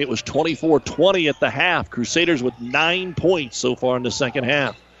 36-29. It was 24-20 at the half. Crusaders with 9 points so far in the second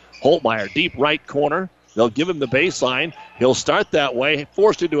half. Holtmeyer, deep right corner. They'll give him the baseline. He'll start that way.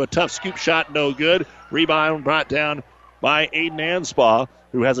 Forced into a tough scoop shot, no good. Rebound brought down by Aiden Anspaugh,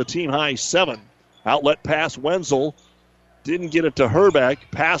 who has a team-high 7. Outlet pass, Wenzel. Didn't get it to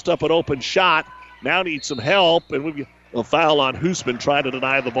Herbeck. Passed up an open shot. Now needs some help. And we've got a foul on Hoosman trying to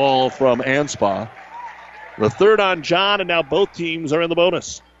deny the ball from Anspaugh. The third on John, and now both teams are in the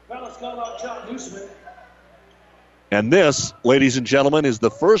bonus. And this, ladies and gentlemen, is the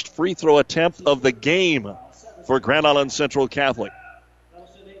first free throw attempt of the game for Grand Island Central Catholic.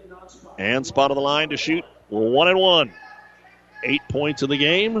 And spot on the line to shoot 1-1. 8 points in the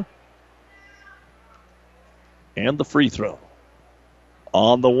game. And the free throw.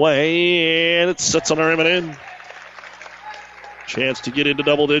 On the way, and it sits on the rim and in. Chance to get into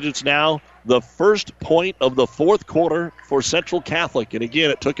double digits now. The first point of the fourth quarter for Central Catholic. And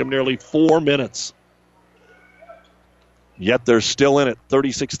again, it took them nearly 4 minutes. Yet they're still in it,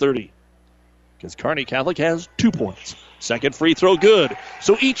 36-30. Because Kearney Catholic has 2 points. Second free throw good.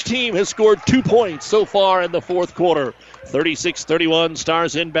 So each team has scored 2 points so far in the fourth quarter. 36-31,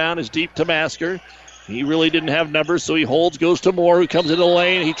 Stars inbound is deep to Masker. He really didn't have numbers, so he holds, goes to Moore, who comes into the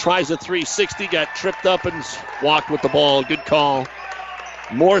lane. He tries a 360, got tripped up and walked with the ball. Good call.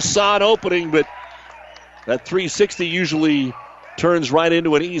 Moore saw an opening, but that 360 usually turns right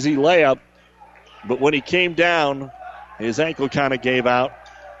into an easy layup. But when he came down, his ankle kind of gave out.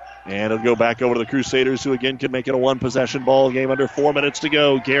 And it'll go back over to the Crusaders, who again can make it a one-possession ball game under 4 minutes to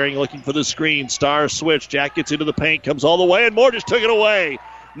go. Gehring looking for the screen. Stars switch. Jack gets into the paint, comes all the way, and Moore just took it away.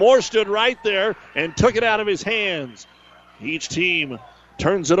 Moore stood right there and took it out of his hands. Each team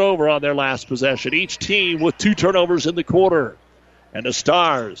turns it over on their last possession. Each team with 2 turnovers in the quarter. And the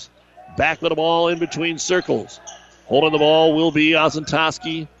Stars back with the ball in between circles. Holding the ball will be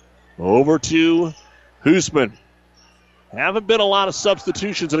Ozentoski. Over to Hoosman. Haven't been a lot of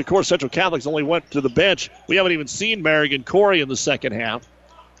substitutions, and of course Central Catholics only went to the bench. We haven't even seen Merrigan Corey in the second half.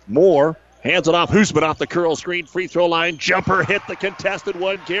 Moore hands it off. Hoosman off the curl screen, free throw line. Jumper hit the contested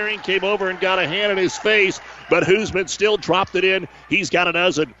one. Gehring came over and got a hand in his face, but Hoosman still dropped it in. He's got a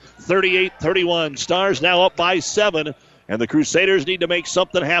dozen. 38-31. Stars now up by 7. And the Crusaders need to make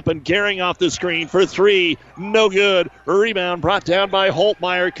something happen. Gehring off the screen for 3. No good. A rebound brought down by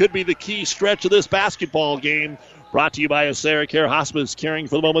Holtmeyer. Could be the key stretch of this basketball game. Brought to you by AseraCare Hospice, caring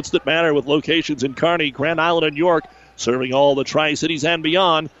for the moments that matter with locations in Kearney, Grand Island, and York, serving all the Tri-Cities and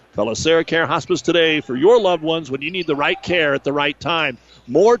beyond. Call AseraCare Hospice today for your loved ones when you need the right care at the right time.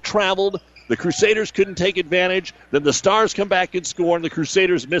 More traveled. The Crusaders couldn't take advantage. Then the Stars come back and score, and the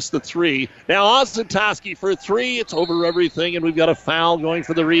Crusaders miss the 3. Now Ozentoski for 3. It's over everything, and we've got a foul going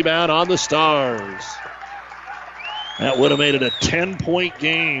for the rebound on the Stars. That would have made it a 10-point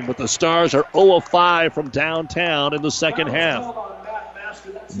game, but the Stars are 0 of 5 from downtown in the second half.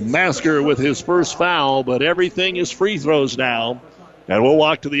 Masker with his first foul, but everything is free throws now. And we'll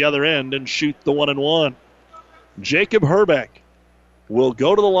walk to the other end and shoot the 1-and-1. Jacob Herbeck will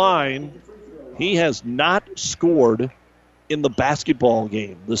go to the line. He has not scored in the basketball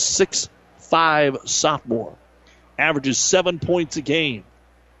game. The 6'5 sophomore averages 7 points a game.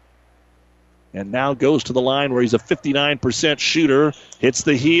 And now goes to the line where he's a 59% shooter. Hits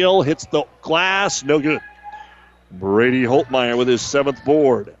the heel, hits the glass, no good. Brady Holtmeyer with his 7th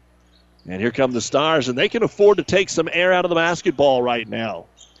board. And here come the Stars, and they can afford to take some air out of the basketball right now.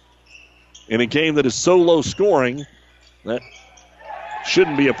 In a game that is so low scoring, that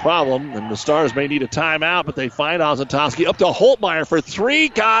shouldn't be a problem. And the Stars may need a timeout, but they find Ozentoski up to Holtmeyer for 3.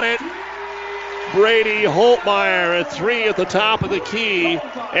 Got it. Brady Holtmeyer at 3 at the top of the key,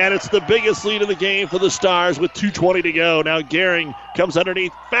 and it's the biggest lead of the game for the Stars with 2:20 to go. Now Gehring comes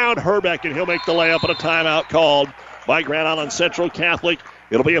underneath, found Herbeck, and he'll make the layup, and a timeout called by Grand Island Central Catholic.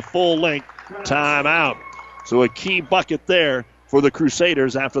 It'll be a full-length timeout. So a key bucket there for the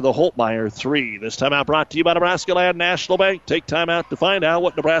Crusaders after the Holtmeyer 3. This timeout brought to you by Nebraska Land National Bank. Take time out to find out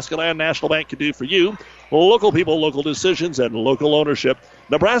what Nebraska Land National Bank can do for you. Local people, local decisions, and local ownership.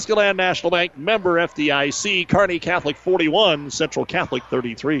 Nebraska Land National Bank, member FDIC, Kearney Catholic 41, Central Catholic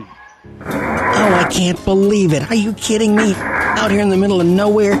 33. Oh, I can't believe it. Are you kidding me? Out here in the middle of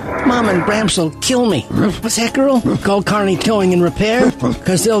nowhere, Mom and Bramps will kill me. What's that, girl? Call Kearney Towing and Repair?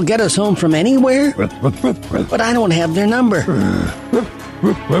 Because they'll get us home from anywhere? But I don't have their number.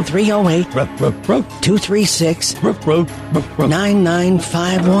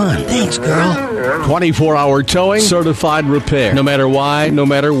 308-236-9951. Thanks, girl. 24-hour towing, certified repair. No matter why, no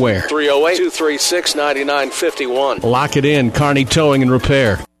matter where. 308-236-9951. Lock it in, Kearney Towing and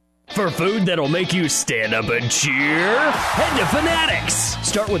Repair. For food that'll make you stand up and cheer, head to Fanatics.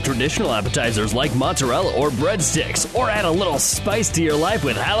 Start with traditional appetizers like mozzarella or breadsticks, or add a little spice to your life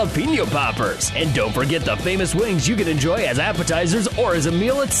with jalapeno poppers. And don't forget the famous wings you can enjoy as appetizers or as a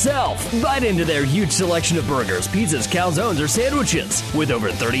meal itself. Bite into their huge selection of burgers, pizzas, calzones, or sandwiches. With over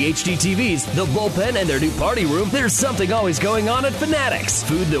 30 HD TVs, the bullpen, and their new party room, there's something always going on at Fanatics.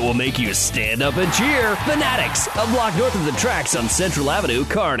 Food that will make you stand up and cheer. Fanatics, a block north of the tracks on Central Avenue,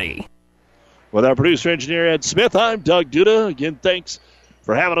 Kearney. With our producer engineer Ed Smith, I'm Doug Duda. Again, thanks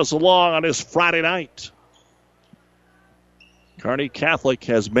for having us along on this Friday night. Kearney Catholic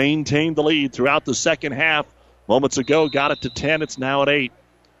has maintained the lead throughout the second half. Moments ago, got it to 10. It's now at 8.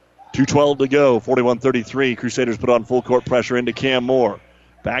 2:12 to go. 41-33. Crusaders put on full court pressure into Cam Moore.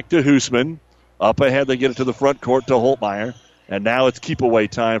 Back to Hoosman. Up ahead, they get it to the front court to Holtmeyer. And now it's keep-away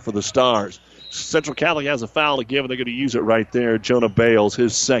time for the Stars. Central Catholic has a foul to give, and they're going to use it right there. Jonah Bales,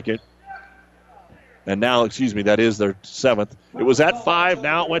 his second. And now, that is their 7th. It was at 5.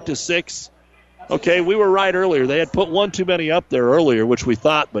 Now it went to 6. Okay, we were right earlier. They had put one too many up there earlier, which we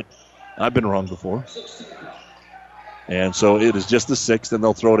thought, but I've been wrong before. And so it is just the 6th, and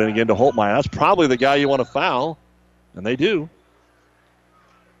they'll throw it in again to Holtmeyer. That's probably the guy you want to foul, and they do.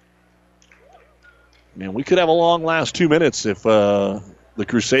 Man, we could have a long last 2 minutes if the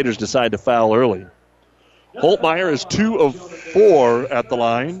Crusaders decide to foul early. Holtmeyer is 2 of 4 at the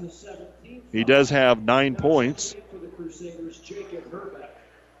line. He does have 9 points.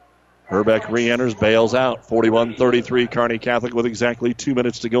 Herbeck re-enters, bails out. 41-33, Kearney Catholic with exactly 2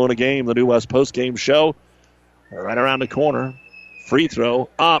 minutes to go in the game. The New West postgame show right around the corner. Free throw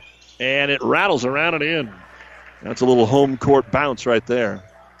up, and it rattles around and in. That's a little home court bounce right there.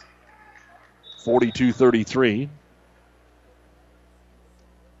 42-33.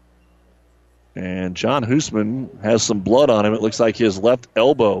 And John Hoosman has some blood on him. It looks like his left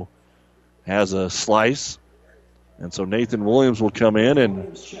elbow has a slice. And so Nathan Williams will come in,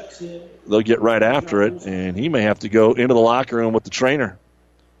 and they'll get right after it. And he may have to go into the locker room with the trainer.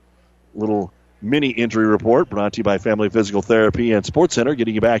 Little mini injury report brought to you by Family Physical Therapy and Sports Center,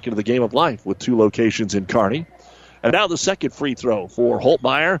 getting you back into the game of life with 2 locations in Kearney. And now the second free throw for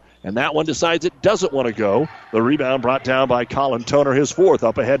Holtmeyer, and that one decides it doesn't want to go. The rebound brought down by Colin Toner, his 4th.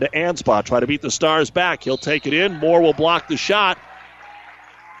 Up ahead to Anspaugh, try to beat the Stars back. He'll take it in. Moore will block the shot,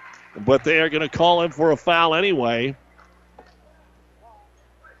 but they are going to call him for a foul anyway.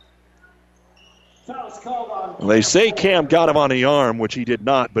 They say Cam got him on the arm, which he did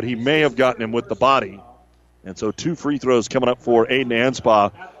not, but he may have gotten him with the body. And so 2 free throws coming up for Aiden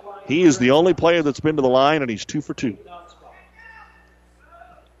Anspaugh. He is the only player that's been to the line, and he's 2 for 2.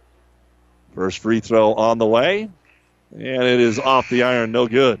 First free throw on the way, and it is off the iron, no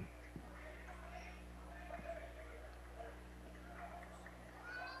good.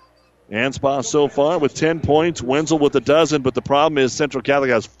 Anspaugh so far with 10 points, Wenzel with a dozen, but the problem is Central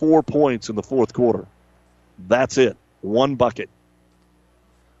Catholic has 4 points in the fourth quarter. That's it. 1 bucket.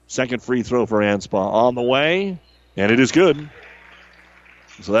 Second free throw for Anspaugh on the way, and it is good.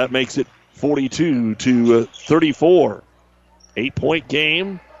 So that makes it 42-34. 8-point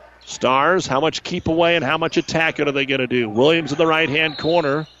game. Stars, how much keep away and how much attacking are they going to do? Williams in the right-hand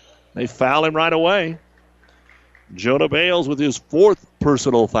corner. They foul him right away. Jonah Bales with his 4th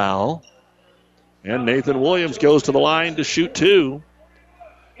personal foul. And Nathan Williams goes to the line to shoot 2.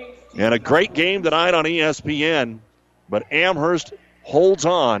 And a great game tonight on ESPN. But Amherst holds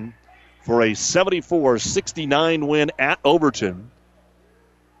on for a 74-69 win at Overton.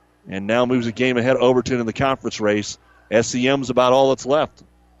 And now moves a game ahead of Overton in the conference race. SCM's about all that's left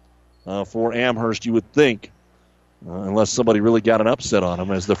for Amherst, you would think. Unless somebody really got an upset on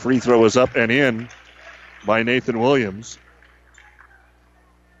them as the free throw is up and in by Nathan Williams.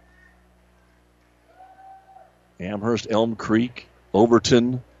 Amherst, Elm Creek,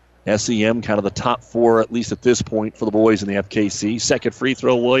 Overton, SEM, kind of the top 4, at least at this point, for the boys in the FKC. Second free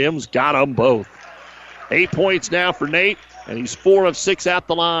throw, Williams. Got them both. 8 points now for Nate, and he's 4 of 6 at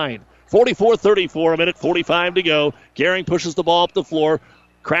the line. 44-34, 1:45 to go. Gehring pushes the ball up the floor,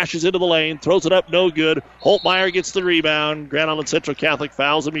 crashes into the lane, throws it up, no good. Holtmeyer gets the rebound. Grand Island Central Catholic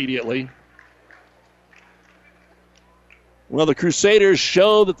fouls immediately. Well, the Crusaders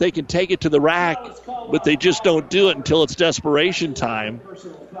show that they can take it to the rack, but they just don't do it until it's desperation time.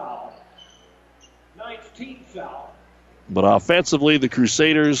 But offensively, the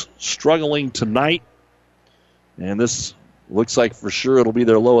Crusaders struggling tonight. And this looks like for sure it'll be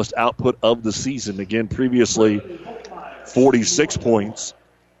their lowest output of the season. Again, previously 46 points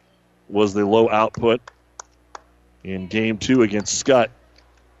was the low output in Game 2 against Scott.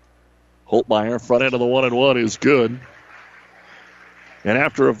 Holtmeyer, front end of the 1-and-1 is good. And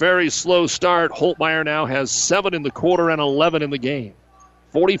after a very slow start, Holtmeyer now has 7 in the quarter and 11 in the game.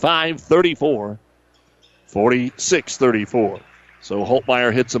 45-34, 46-34. So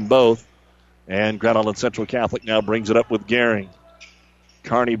Holtmeyer hits them both. And Grand Island Central Catholic now brings it up with Gehring.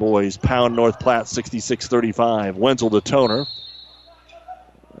 Kearney boys pound North Platte 66-35. Wenzel to Toner.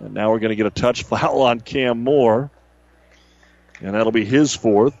 And now we're going to get a touch foul on Cam Moore. And that'll be his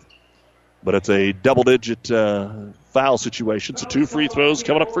 4th. But it's a double-digit foul situation. So 2 free throws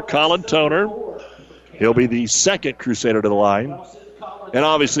coming up for Colin Toner. He'll be the second Crusader to the line. And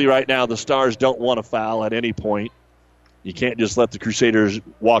obviously right now the Stars don't want to foul at any point. You can't just let the Crusaders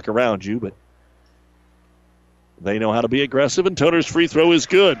walk around you, but they know how to be aggressive, and Toner's free throw is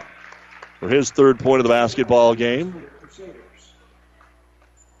good for his third point of the basketball game.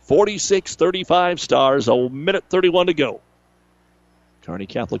 46-35 Stars, a minute 31 to go. Kearney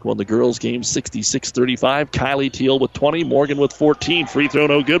Catholic won the girls' game 66-35. Kylie Teal with 20, Morgan with 14. Free throw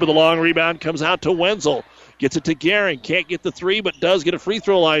no good, but the long rebound comes out to Wenzel. Gets it to Gehring. Can't get the three, but does get a free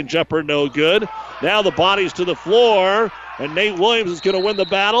throw line jumper. No good. Now the body's to the floor, and Nate Williams is going to win the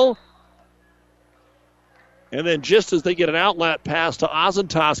battle. And then just as they get an outlet pass to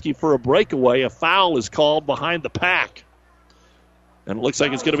Ozentowski for a breakaway, a foul is called behind the pack. And it looks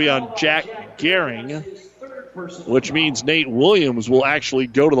like it's going to be on Jack Gehring, which means Nate Williams will actually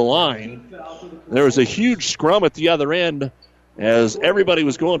go to the line. There was a huge scrum at the other end as everybody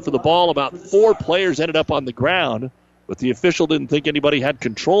was going for the ball. About 4 players ended up on the ground, but the official didn't think anybody had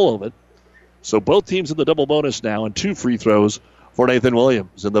control of it. So both teams in the double bonus now, and 2 free throws for Nathan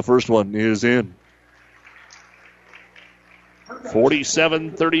Williams. And the first one is in.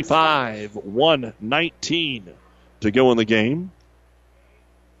 47-35, 1:19 to go in the game.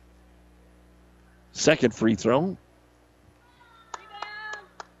 Second free throw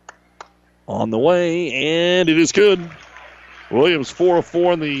on the way, and it is good. Williams 4 of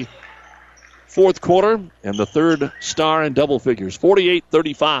 4 in the fourth quarter, and the third star in double figures.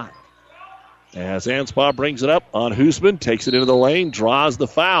 48-35. As Anspaugh brings it up on Hoosman, takes it into the lane, draws the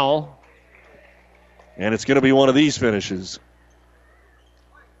foul, and it's going to be one of these finishes.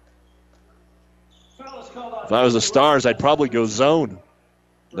 If I was the Stars, I'd probably go zone.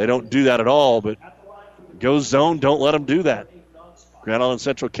 They don't do that at all, but go zone, don't let them do that. Grand Island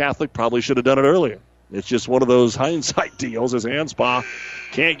Central Catholic probably should have done it earlier. It's just one of those hindsight deals as Anspaugh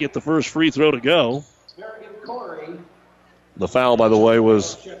can't get the first free throw to go. The foul, by the way,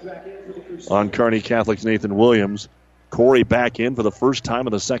 was on Kearney Catholic's Nathan Williams. Corey back in for the first time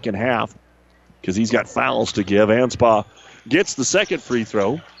in the second half because he's got fouls to give. Anspaugh gets the second free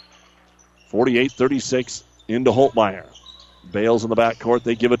throw. 48-36 into Holtmeyer. Bales in the backcourt.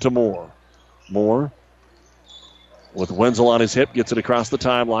 They give it to Moore. Moore with Wenzel on his hip. Gets it across the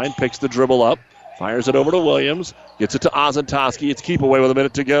timeline. Picks the dribble up. Fires it over to Williams. Gets it to Ozentowski. It's keep away with a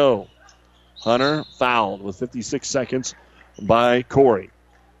minute to go. Hunter fouled with 56 seconds by Corey.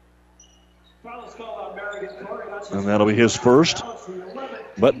 And that'll be his first.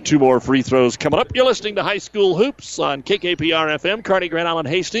 But 2 more free throws coming up. You're listening to High School Hoops on KKPR-FM, Kearney, Grand Island,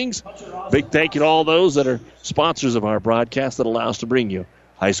 Hastings. Big thank you to all those that are sponsors of our broadcast that allow us to bring you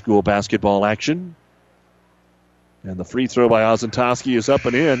high school basketball action. And the free throw by Ozentowski is up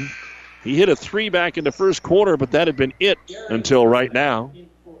and in. He hit a 3 back in the first quarter, but that had been it until right now.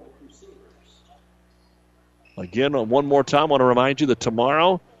 Again, one more time, I want to remind you that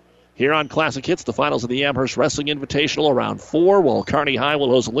tomorrow, here on Classic Hits, the finals of the Amherst Wrestling Invitational around 4, while Kearney High will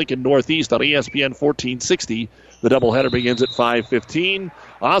host Lincoln Northeast on ESPN 1460. The doubleheader begins at 5:15.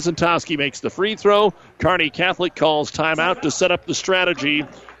 Ozentowski makes the free throw. Kearney Catholic calls timeout to set up the strategy.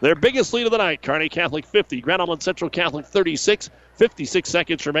 Their biggest lead of the night, Kearney Catholic 50, Grand Island Central Catholic 36. 56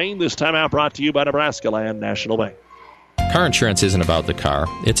 seconds remain. This timeout brought to you by Nebraska Land National Bank. Car insurance isn't about the car.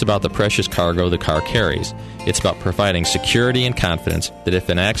 It's about the precious cargo the car carries. It's about providing security and confidence that if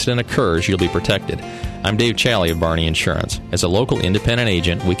an accident occurs, you'll be protected. I'm Dave Challey of Barney Insurance. As a local independent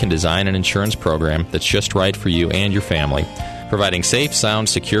agent, we can design an insurance program that's just right for you and your family, providing safe, sound,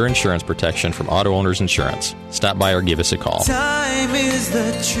 secure insurance protection from Auto Owners Insurance. Stop by or give us a call. Time is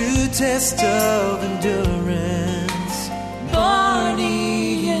the true test of endurance.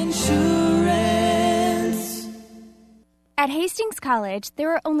 Barney Insurance. At Hastings College,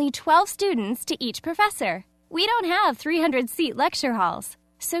 there are only 12 students to each professor. We don't have 300-seat lecture halls,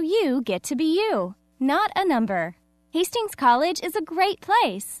 so you get to be you, not a number. Hastings College is a great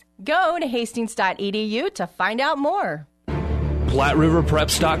place. Go to hastings.edu to find out more.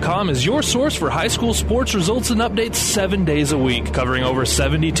 PlatteRiverPreps.com is your source for high school sports results and updates 7 days a week, covering over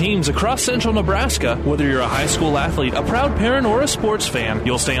 70 teams across central Nebraska. Whether you're a high school athlete, a proud parent, or a sports fan,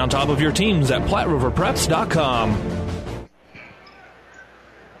 you'll stay on top of your teams at PlatteRiverPreps.com.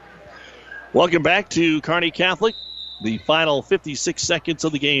 Welcome back to Kearney Catholic. The final 56 seconds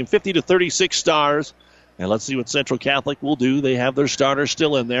of the game, 50-36 Stars. And let's see what Central Catholic will do. They have their starter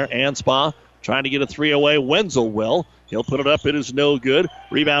still in there. Anspaugh trying to get a 3 away. Wenzel will. He'll put it up. It is no good.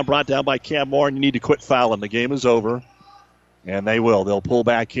 Rebound brought down by Cam Moore, and you need to quit fouling. The game is over. And they will. They'll pull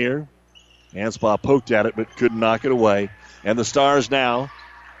back here. Anspaugh poked at it, but couldn't knock it away. And the Stars now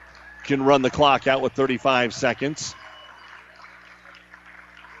can run the clock out with 35 seconds.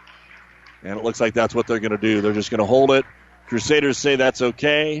 And it looks like that's what they're going to do. They're just going to hold it. Crusaders say that's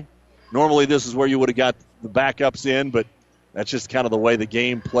okay. Normally this is where you would have got the backups in, but that's just kind of the way the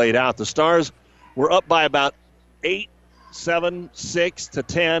game played out. The Stars were up by about 8, 7, 6 to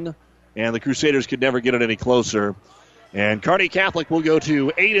 10, and the Crusaders could never get it any closer. And Kearney Catholic will go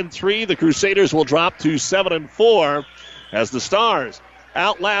to 8-3. The Crusaders will drop to 7-4 as the Stars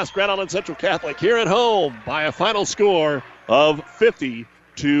outlast Grand Island Central Catholic here at home by a final score of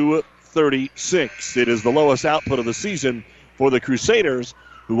 50-36. It is the lowest output of the season for the Crusaders,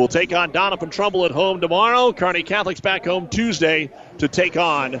 who will take on Donovan Trumbull at home tomorrow. Kearney Catholic's back home Tuesday to take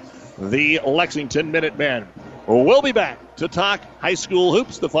on the Lexington Minutemen. We'll be back to talk high school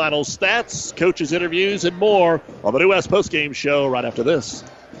hoops, the final stats, coaches' interviews, and more on the New West Postgame Show right after this.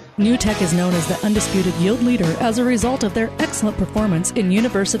 New Tech is known as the undisputed yield leader as a result of their excellent performance in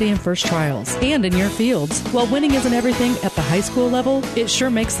university and first trials and in your fields. While winning isn't everything at the high school level, it sure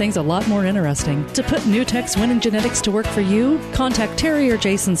makes things a lot more interesting. To put New Tech's winning genetics to work for you, contact Terry or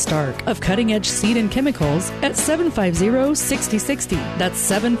Jason Stark of Cutting Edge Seed and Chemicals at 750-6060.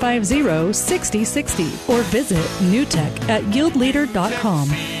 That's 750-6060. Or visit newtech at yieldleader.com.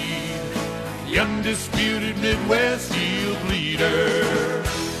 The undisputed Midwest yield leader.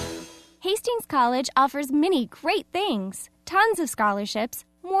 Hastings College offers many great things. Tons of scholarships,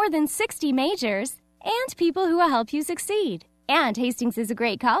 more than 60 majors, and people who will help you succeed. And Hastings is a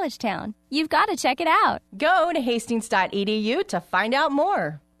great college town. You've got to check it out. Go to hastings.edu to find out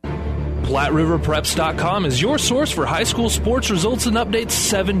more. PlatteRiverPreps.com is your source for high school sports results and updates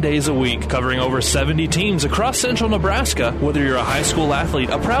 7 days a week, covering over 70 teams across central Nebraska. Whether you're a high school athlete,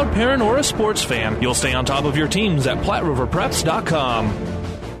 a proud parent, or a sports fan, you'll stay on top of your teams at PlatteRiverPreps.com.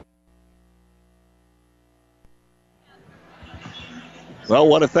 Well, I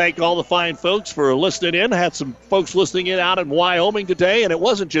want to thank all the fine folks for listening in. Had some folks listening in out in Wyoming today, and it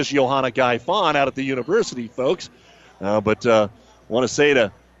wasn't just Johanna Guy Fawn out at the university, folks. But want to say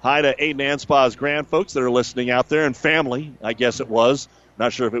hi to Aiden Anspaugh's grand folks that are listening out there, and family, I guess it was.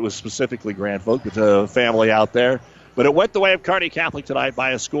 Not sure if it was specifically grand folk, but family out there. But it went the way of Kearney Catholic tonight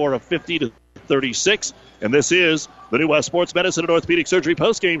by a score of 50-36. And this is the New West Sports Medicine and Orthopedic Surgery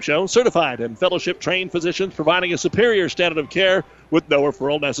postgame show. Certified and fellowship-trained physicians providing a superior standard of care with no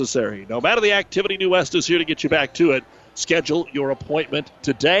referral necessary. No matter the activity, New West is here to get you back to it. Schedule your appointment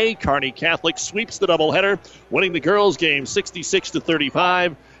today. Kearney Catholic sweeps the doubleheader, winning the girls' game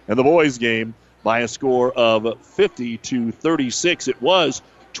 66-35 and the boys' game by a score of 50-36. It was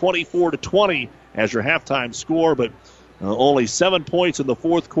 24-20 as your halftime score, but only 7 points in the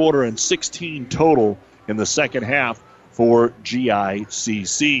fourth quarter and 16 total in the second half for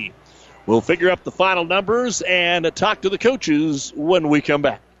GICC. We'll figure up the final numbers and talk to the coaches when we come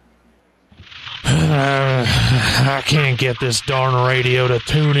back. I can't get this darn radio to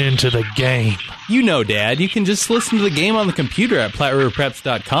tune into the game. You know, Dad, you can just listen to the game on the computer at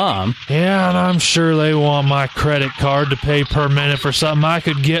PlatteRiverPreps.com. Yeah, and I'm sure they want my credit card to pay per minute for something I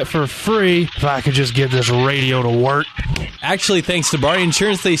could get for free if I could just get this radio to work. Actually, thanks to Barney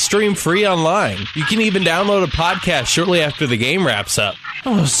Insurance, they stream free online. You can even download a podcast shortly after the game wraps up.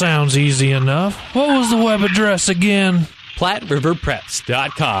 Oh, sounds easy enough. What was the web address again?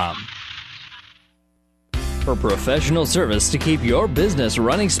 PlatteRiverPreps.com. For professional service to keep your business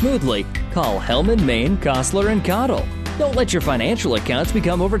running smoothly, call Hellman, Maine, Kostler & Cottle. Don't let your financial accounts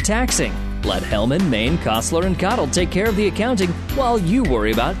become overtaxing. Let Hellman, Maine, Kostler & Cottle take care of the accounting while you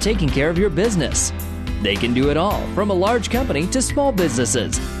worry about taking care of your business. They can do it all, from a large company to small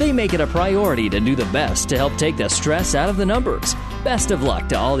businesses. They make it a priority to do the best to help take the stress out of the numbers. Best of luck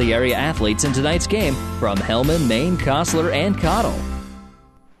to all the area athletes in tonight's game from Hellman, Maine, Kostler & Cottle.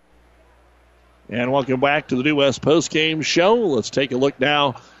 And welcome back to the New West postgame show. Let's take a look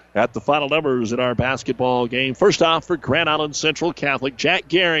now at the final numbers in our basketball game. First off, for Grand Island Central Catholic, Jack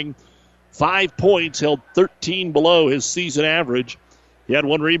Gehring, 5 points, held 13 below his season average. He had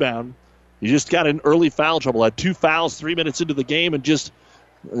 1 rebound. He just got in early foul trouble, had 2 fouls 3 minutes into the game, and just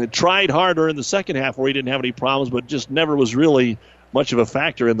tried harder in the second half where he didn't have any problems, but just never was really much of a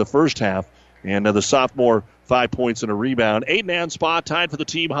factor in the first half. And the sophomore, 5 points and a rebound. Aiden Anspaugh tied for the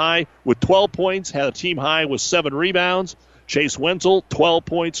team high with 12 points, had a team high with 7 rebounds. Chase Wenzel, 12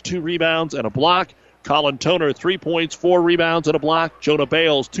 points, 2 rebounds, and a block. Colin Toner, 3 points, 4 rebounds, and a block. Jonah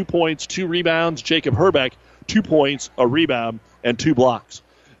Bales, 2 points, 2 rebounds. Jacob Herbeck, 2 points, a rebound, and 2 blocks.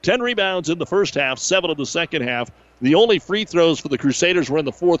 10 rebounds in the first half, 7 in the second half. The only free throws for the Crusaders were in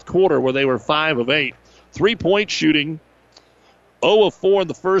the fourth quarter where they were 5 of 8. 3-point shooting, 0 of 4 in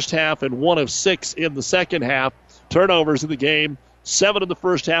the first half and 1 of 6 in the second half. Turnovers in the game, 7 in the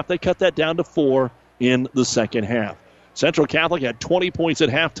first half. They cut that down to 4 in the second half. Central Catholic had 20 points at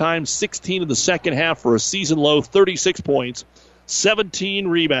halftime, 16 in the second half for a season low, 36 points, 17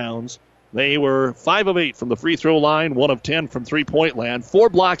 rebounds, They were 5 of 8 from the free throw line, 1 of 10 from three-point land, 4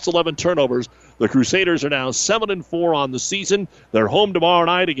 blocks, 11 turnovers. The Crusaders are now 7-4 on the season. They're home tomorrow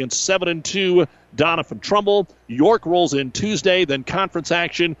night against 7-2 Doniphan Trumbull. York rolls in Tuesday, then conference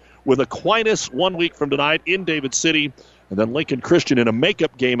action with Aquinas 1 week from tonight in David City, and then Lincoln Christian in a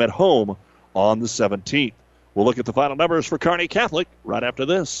makeup game at home on the 17th. We'll look at the final numbers for Kearney Catholic right after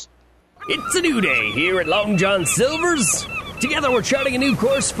this. It's a new day here at Long John Silver's. Together we're charting a new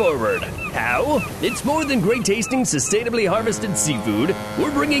course forward. How? It's more than great tasting, sustainably harvested seafood.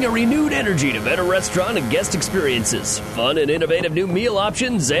 We're bringing a renewed energy to better restaurant and guest experiences, fun and innovative new meal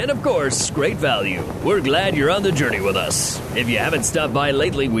options, and of course, great value. We're glad you're on the journey with us. If you haven't stopped by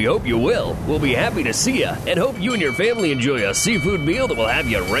lately, we hope you will. We'll be happy to see you and hope you and your family enjoy a seafood meal that will have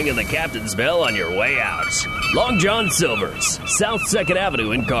you ringing the captain's bell on your way out. Long John Silver's, South 2nd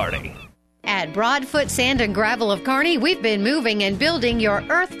Avenue in Kearney. At Broadfoot Sand and Gravel of Kearney, we've been moving and building your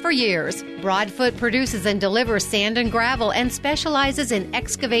earth for years. Broadfoot produces and delivers sand and gravel and specializes in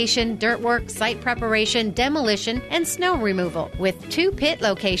excavation, dirt work, site preparation, demolition, and snow removal, with 2 pit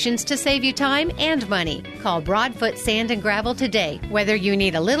locations to save you time and money. Call Broadfoot Sand and Gravel today, whether you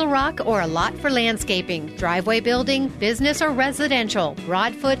need a little rock or a lot for landscaping, driveway building, business, or residential.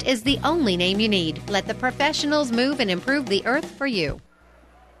 Broadfoot is the only name you need. Let the professionals move and improve the earth for you.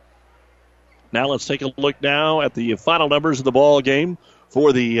 Now let's take a look now at the final numbers of the ball game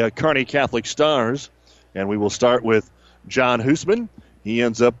for the Kearney Catholic Stars. And we will start with John Hoosman. He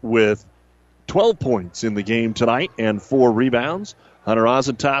ends up with 12 points in the game tonight and 4 rebounds. Hunter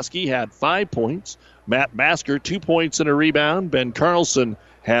Ozentowski had 5 points. Matt Basker, 2 points and a rebound. Ben Carlson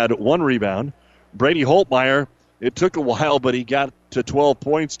had 1 rebound. Brady Holtmeyer, it took a while, but he got to 12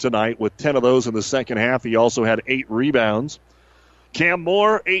 points tonight with 10 of those in the second half. He also had 8 rebounds. Cam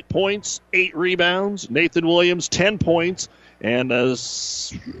Moore, 8 points, 8 rebounds. Nathan Williams, 10 points. And did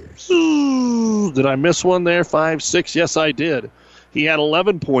I miss one there? 5, 6? Yes, I did. He had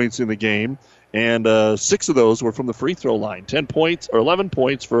 11 points in the game, and 6 of those were from the free throw line. 10 points or 11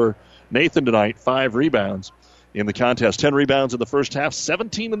 points for Nathan tonight, 5 rebounds in the contest. 10 rebounds in the first half,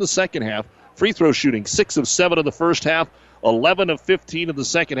 17 in the second half. Free throw shooting, 6 of 7 in the first half, 11 of 15 in the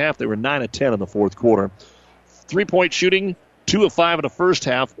second half. They were 9 of 10 in the fourth quarter. 3-point shooting, 2 of 5 in the first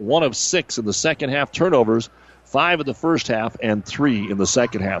half, 1 of 6 in the second half. Turnovers, 5 in the first half and 3 in the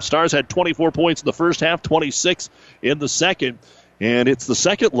second half. Stars had 24 points in the first half, 26 in the second. And it's the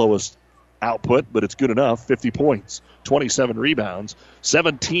second lowest output, but it's good enough, 50 points, 27 rebounds,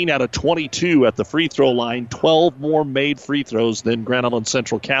 17 out of 22 at the free throw line, 12 more made free throws than Grand Island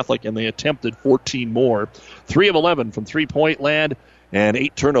Central Catholic, and they attempted 14 more. 3 of 11 from three-point land and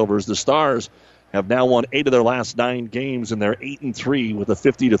 8 turnovers. The Stars have now won 8 of their last 9 games, and they're 8-3 with a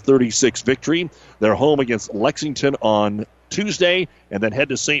 50-36 victory. They're home against Lexington on Tuesday, and then head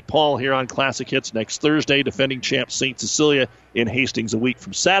to St. Paul here on Classic Hits next Thursday, defending champ St. Cecilia in Hastings a week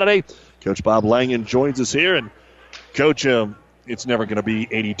from Saturday. Coach Bob Langen joins us here, and Coach, it's never going to be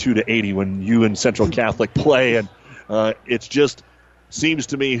 82-80 when you and Central Catholic play, and it's just seems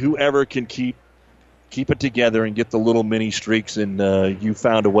to me whoever can keep it together and get the little mini streaks, and you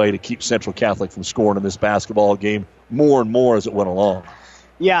found a way to keep Central Catholic from scoring in this basketball game more and more as it went along.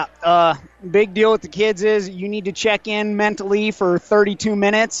 Yeah, big deal with the kids is you need to check in mentally for 32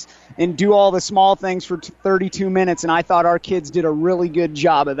 minutes and do all the small things for 32 minutes, and I thought our kids did a really good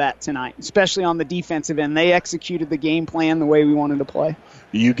job of that tonight, especially on the defensive end. They executed the game plan the way we wanted to play.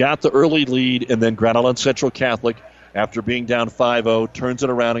 You got the early lead, and then Grand Island Central Catholic, after being down 5-0, turns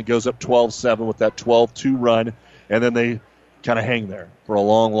it around and goes up 12-7 with that 12-2 run, and then they kind of hang there for a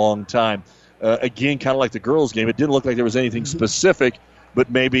long, long time. Again, kind of like the girls' game, it didn't look like there was anything specific, but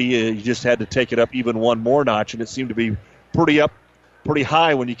maybe you just had to take it up even one more notch, and it seemed to be pretty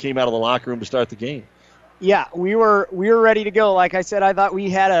high when you came out of the locker room to start the game. Yeah, we were ready to go. Like I said, I thought we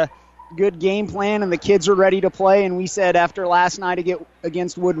had a good game plan, and the kids were ready to play, and we said after last night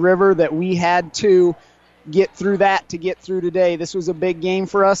against Wood River that we had to get through that to get through today. This was a big game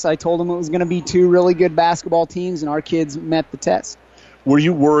for us. I told them it was going to be 2 really good basketball teams, and our kids met the test. Were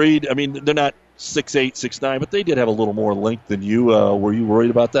you worried? I mean, they're not 6'8", 6'9", but they did have a little more length than you. Were you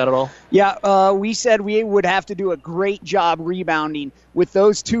worried about that at all? Yeah, we said we would have to do a great job rebounding. With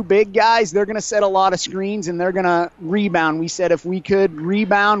those 2 big guys, they're going to set a lot of screens, and they're going to rebound. We said if we could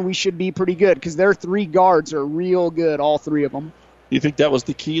rebound, we should be pretty good because their 3 guards are real good, all 3 of them. You think that was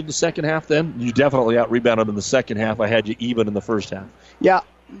the key in the second half then? You definitely out-rebounded them in the second half. I had you even in the first half. Yeah,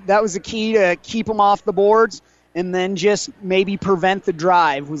 that was the key to keep them off the boards, and then just maybe prevent the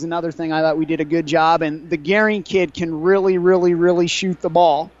drive was another thing I thought we did a good job. And the Gehring kid can really, really, really shoot the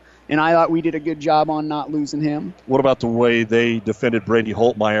ball. and I thought we did a good job on not losing him. What about the way they defended Brady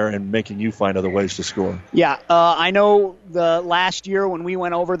Holtmeyer and making you find other ways to score? Yeah, I know the last year when we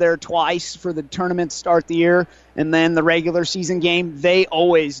went over there twice for the tournament to start the year and then the regular season game, they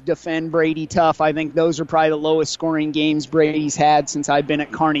always defend Brady tough. I think those are probably the lowest scoring games Brady's had since I've been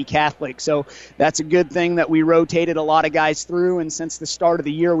at Kearney Catholic. So that's a good thing that we rotated a lot of guys through, and since the start of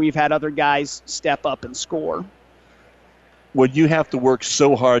the year, we've had other guys step up and score. When you have to work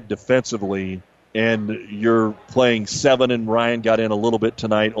so hard defensively and you're playing 7 and Ryan got in a little bit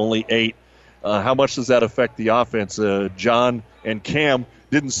tonight, only 8, how much does that affect the offense? John and Cam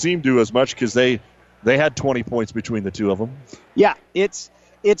didn't seem to as much because they had 20 points between the two of them. Yeah, it's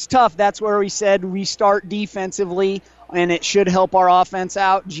tough. That's where we said we start defensively, and it should help our offense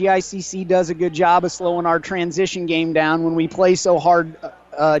out. GICC does a good job of slowing our transition game down. When we play so hard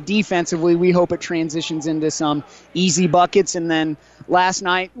defensively, we hope it transitions into some easy buckets. And then last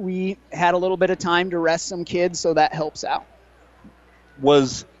night we had a little bit of time to rest some kids, so that helps out.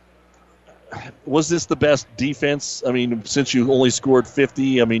 Was this the best defense? I mean, since you only scored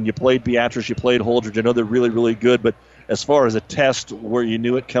 50, I mean, you played Beatrice, you played Holdridge. I know they're really, really good, but as far as a test where you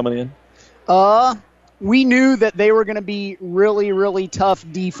knew it coming in? We knew that they were going to be really, really tough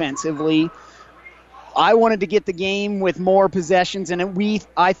defensively. I wanted to get the game with more possessions, and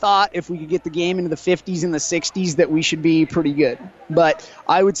I thought if we could get the game into the 50s and the 60s that we should be pretty good. But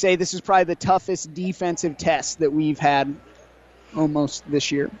I would say this is probably the toughest defensive test that we've had almost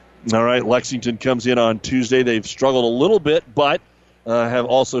this year. All right, Lexington comes in on Tuesday. They've struggled a little bit, but have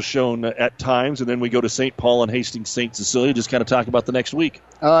also shown at times. And then we go to St. Paul and Hastings St. Cecilia. Just kind of talk about the next week.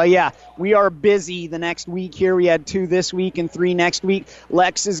 Yeah, we are busy the next week here. We had 2 this week and 3 next week.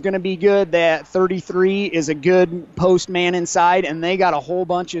 Lex is going to be good. That 33 is a good post man inside, and they got a whole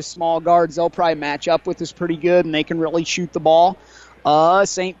bunch of small guards. They'll probably match up with us pretty good, and they can really shoot the ball.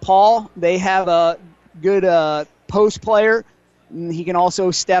 St. Paul, they have a good post player. He can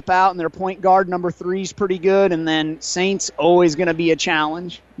also step out, and their point guard, number 3, is pretty good. And then Saints always going to be a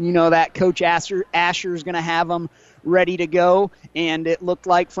challenge. You know that Coach Asher is going to have them ready to go. And it looked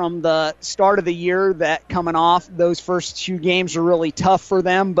like from the start of the year that coming off, those first 2 games are really tough for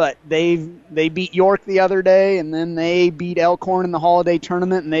them. But they beat York the other day, and then they beat Elkhorn in the holiday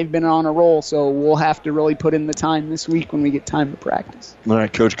tournament, and they've been on a roll. So we'll have to really put in the time this week when we get time to practice. All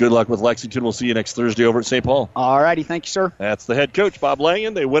right, Coach, good luck with Lexington. We'll see you next Thursday over at St. Paul. All righty, thank you, sir. That's the head coach, Bob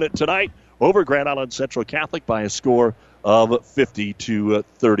Langen. They win it tonight over Grand Island Central Catholic by a score of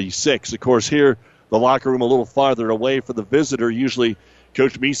 50-36. Of course, here, the locker room a little farther away for the visitor. Usually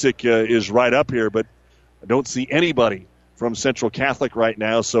Coach Misek is right up here, but I don't see anybody from Central Catholic right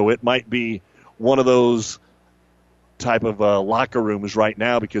now, so it might be one of those type of locker rooms right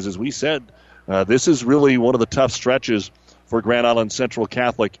now because, as we said, this is really one of the tough stretches for Grand Island Central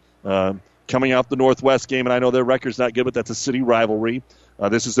Catholic. Coming off the Northwest game, and I know their record's not good, but that's a city rivalry.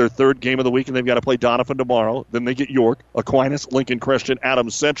 This is their 3rd game of the week, and they've got to play Doniphan tomorrow. Then they get York, Aquinas, Lincoln Christian,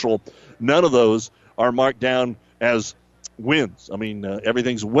 Adams Central. None of those are marked down as wins. I mean,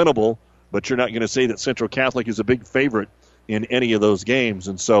 everything's winnable, but you're not going to say that Central Catholic is a big favorite in any of those games.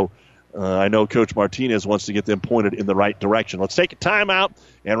 And so I know Coach Martinez wants to get them pointed in the right direction. Let's take a timeout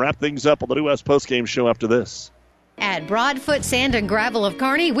and wrap things up on the New West Postgame Show after this. At Broadfoot Sand and Gravel of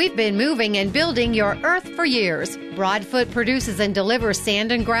Kearney, we've been moving and building your earth for years. Broadfoot produces and delivers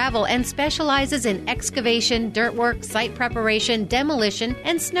sand and gravel and specializes in excavation, dirt work, site preparation, demolition,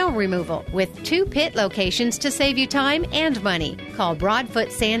 and snow removal, with 2 pit locations to save you time and money. Call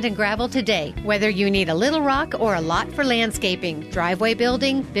Broadfoot Sand and Gravel today. Whether you need a little rock or a lot for landscaping, driveway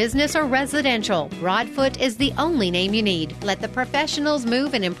building, business, or residential, Broadfoot is the only name you need. Let the professionals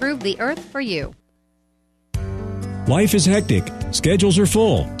move and improve the earth for you. Life is hectic. Schedules are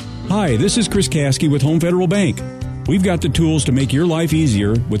full. Hi, this is Chris Caskey with Home Federal Bank. We've got the tools to make your life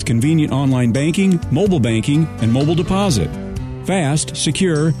easier with convenient online banking, mobile banking, and mobile deposit. Fast,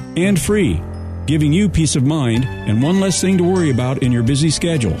 secure, and free, giving you peace of mind and one less thing to worry about in your busy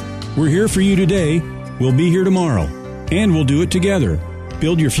schedule. We're here for you today. We'll be here tomorrow. And we'll do it together.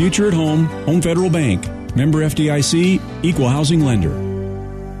 Build your future at home. Home Federal Bank. Member FDIC, Equal Housing Lender.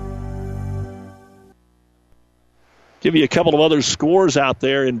 Give you a couple of other scores out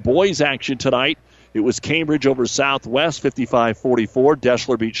there in boys action tonight. It was Cambridge over Southwest, 55-44.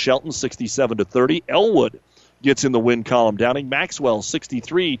 Deschler beat Shelton, 67-30. Elwood gets in the win column. Downing Maxwell,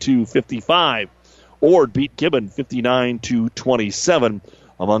 63-55. Ord beat Gibbon, 59-27.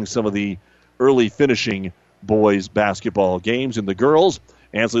 Among some of the early finishing boys basketball games. In the girls,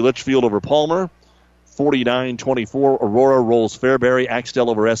 Ansley Litchfield over Palmer, 49-24. Aurora rolls Fairbury.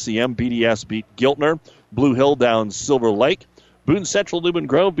 Axtell over SCM. BDS beat Giltner. Blue Hill down Silver Lake. Boone Central Newman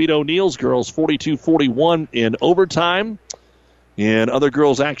Grove beat O'Neill's girls 42-41 in overtime. In other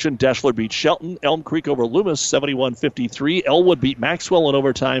girls' action, Deschler beat Shelton. Elm Creek over Loomis 71-53. Elwood beat Maxwell in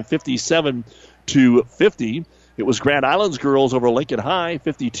overtime 57-50. It was Grand Island's girls over Lincoln High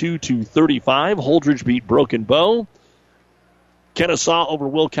 52-35. Holdridge beat Broken Bow. Kennesaw over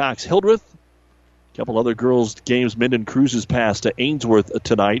Wilcox Hildreth. A couple other girls' games. Minden cruises past to Ainsworth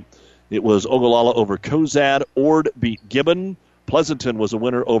tonight. It was Ogallala over Cozad. Ord beat Gibbon. Pleasanton was a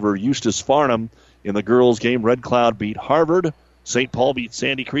winner over Eustis Farnham. In the girls' game, Red Cloud beat Harvard. St. Paul beat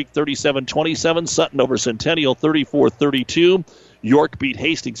Sandy Creek 37-27. Sutton over Centennial 34-32. York beat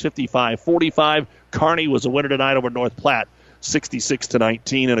Hastings 55-45. Kearney was a winner tonight over North Platte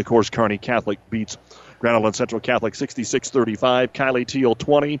 66-19. And, of course, Kearney Catholic beats Grand Island Central Catholic 66-35. Kylie Teal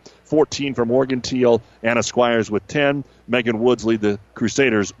 20, 14 for Morgan Teal. Anna Squires with 10. Megan Woods lead the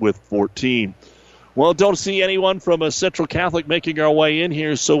Crusaders with 14. Well, don't see anyone from a Central Catholic making our way in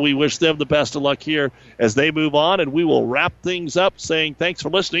here, so we wish them the best of luck here as they move on, and we will wrap things up saying thanks for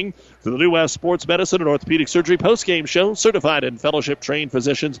listening to the New West Sports Medicine and Orthopedic Surgery postgame show. Certified and fellowship-trained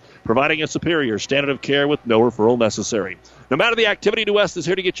physicians providing a superior standard of care with no referral necessary. No matter the activity, New West is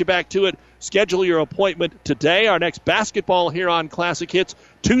here to get you back to it. Schedule your appointment today. Our next basketball here on Classic Hits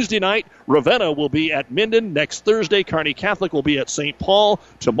Tuesday night. Ravenna will be at Minden. Next Thursday, Kearney Catholic will be at St. Paul.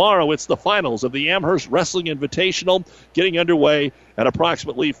 Tomorrow, it's the finals of the Amherst Wrestling Invitational getting underway at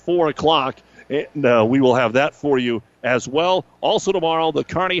approximately 4 o'clock. And we will have that for you as well. Also tomorrow, the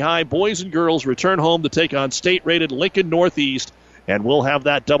Kearney High boys and girls return home to take on state-rated Lincoln Northeast. And we'll have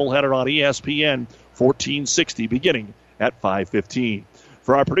that doubleheader on ESPN 1460 beginning at 5:15.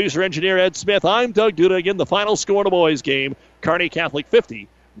 For our producer-engineer Ed Smith, I'm Doug Duda. Again, the final score in the boys' game, Kearney Catholic 50,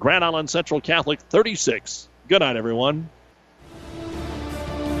 Grand Island Central Catholic 36. Good night, everyone.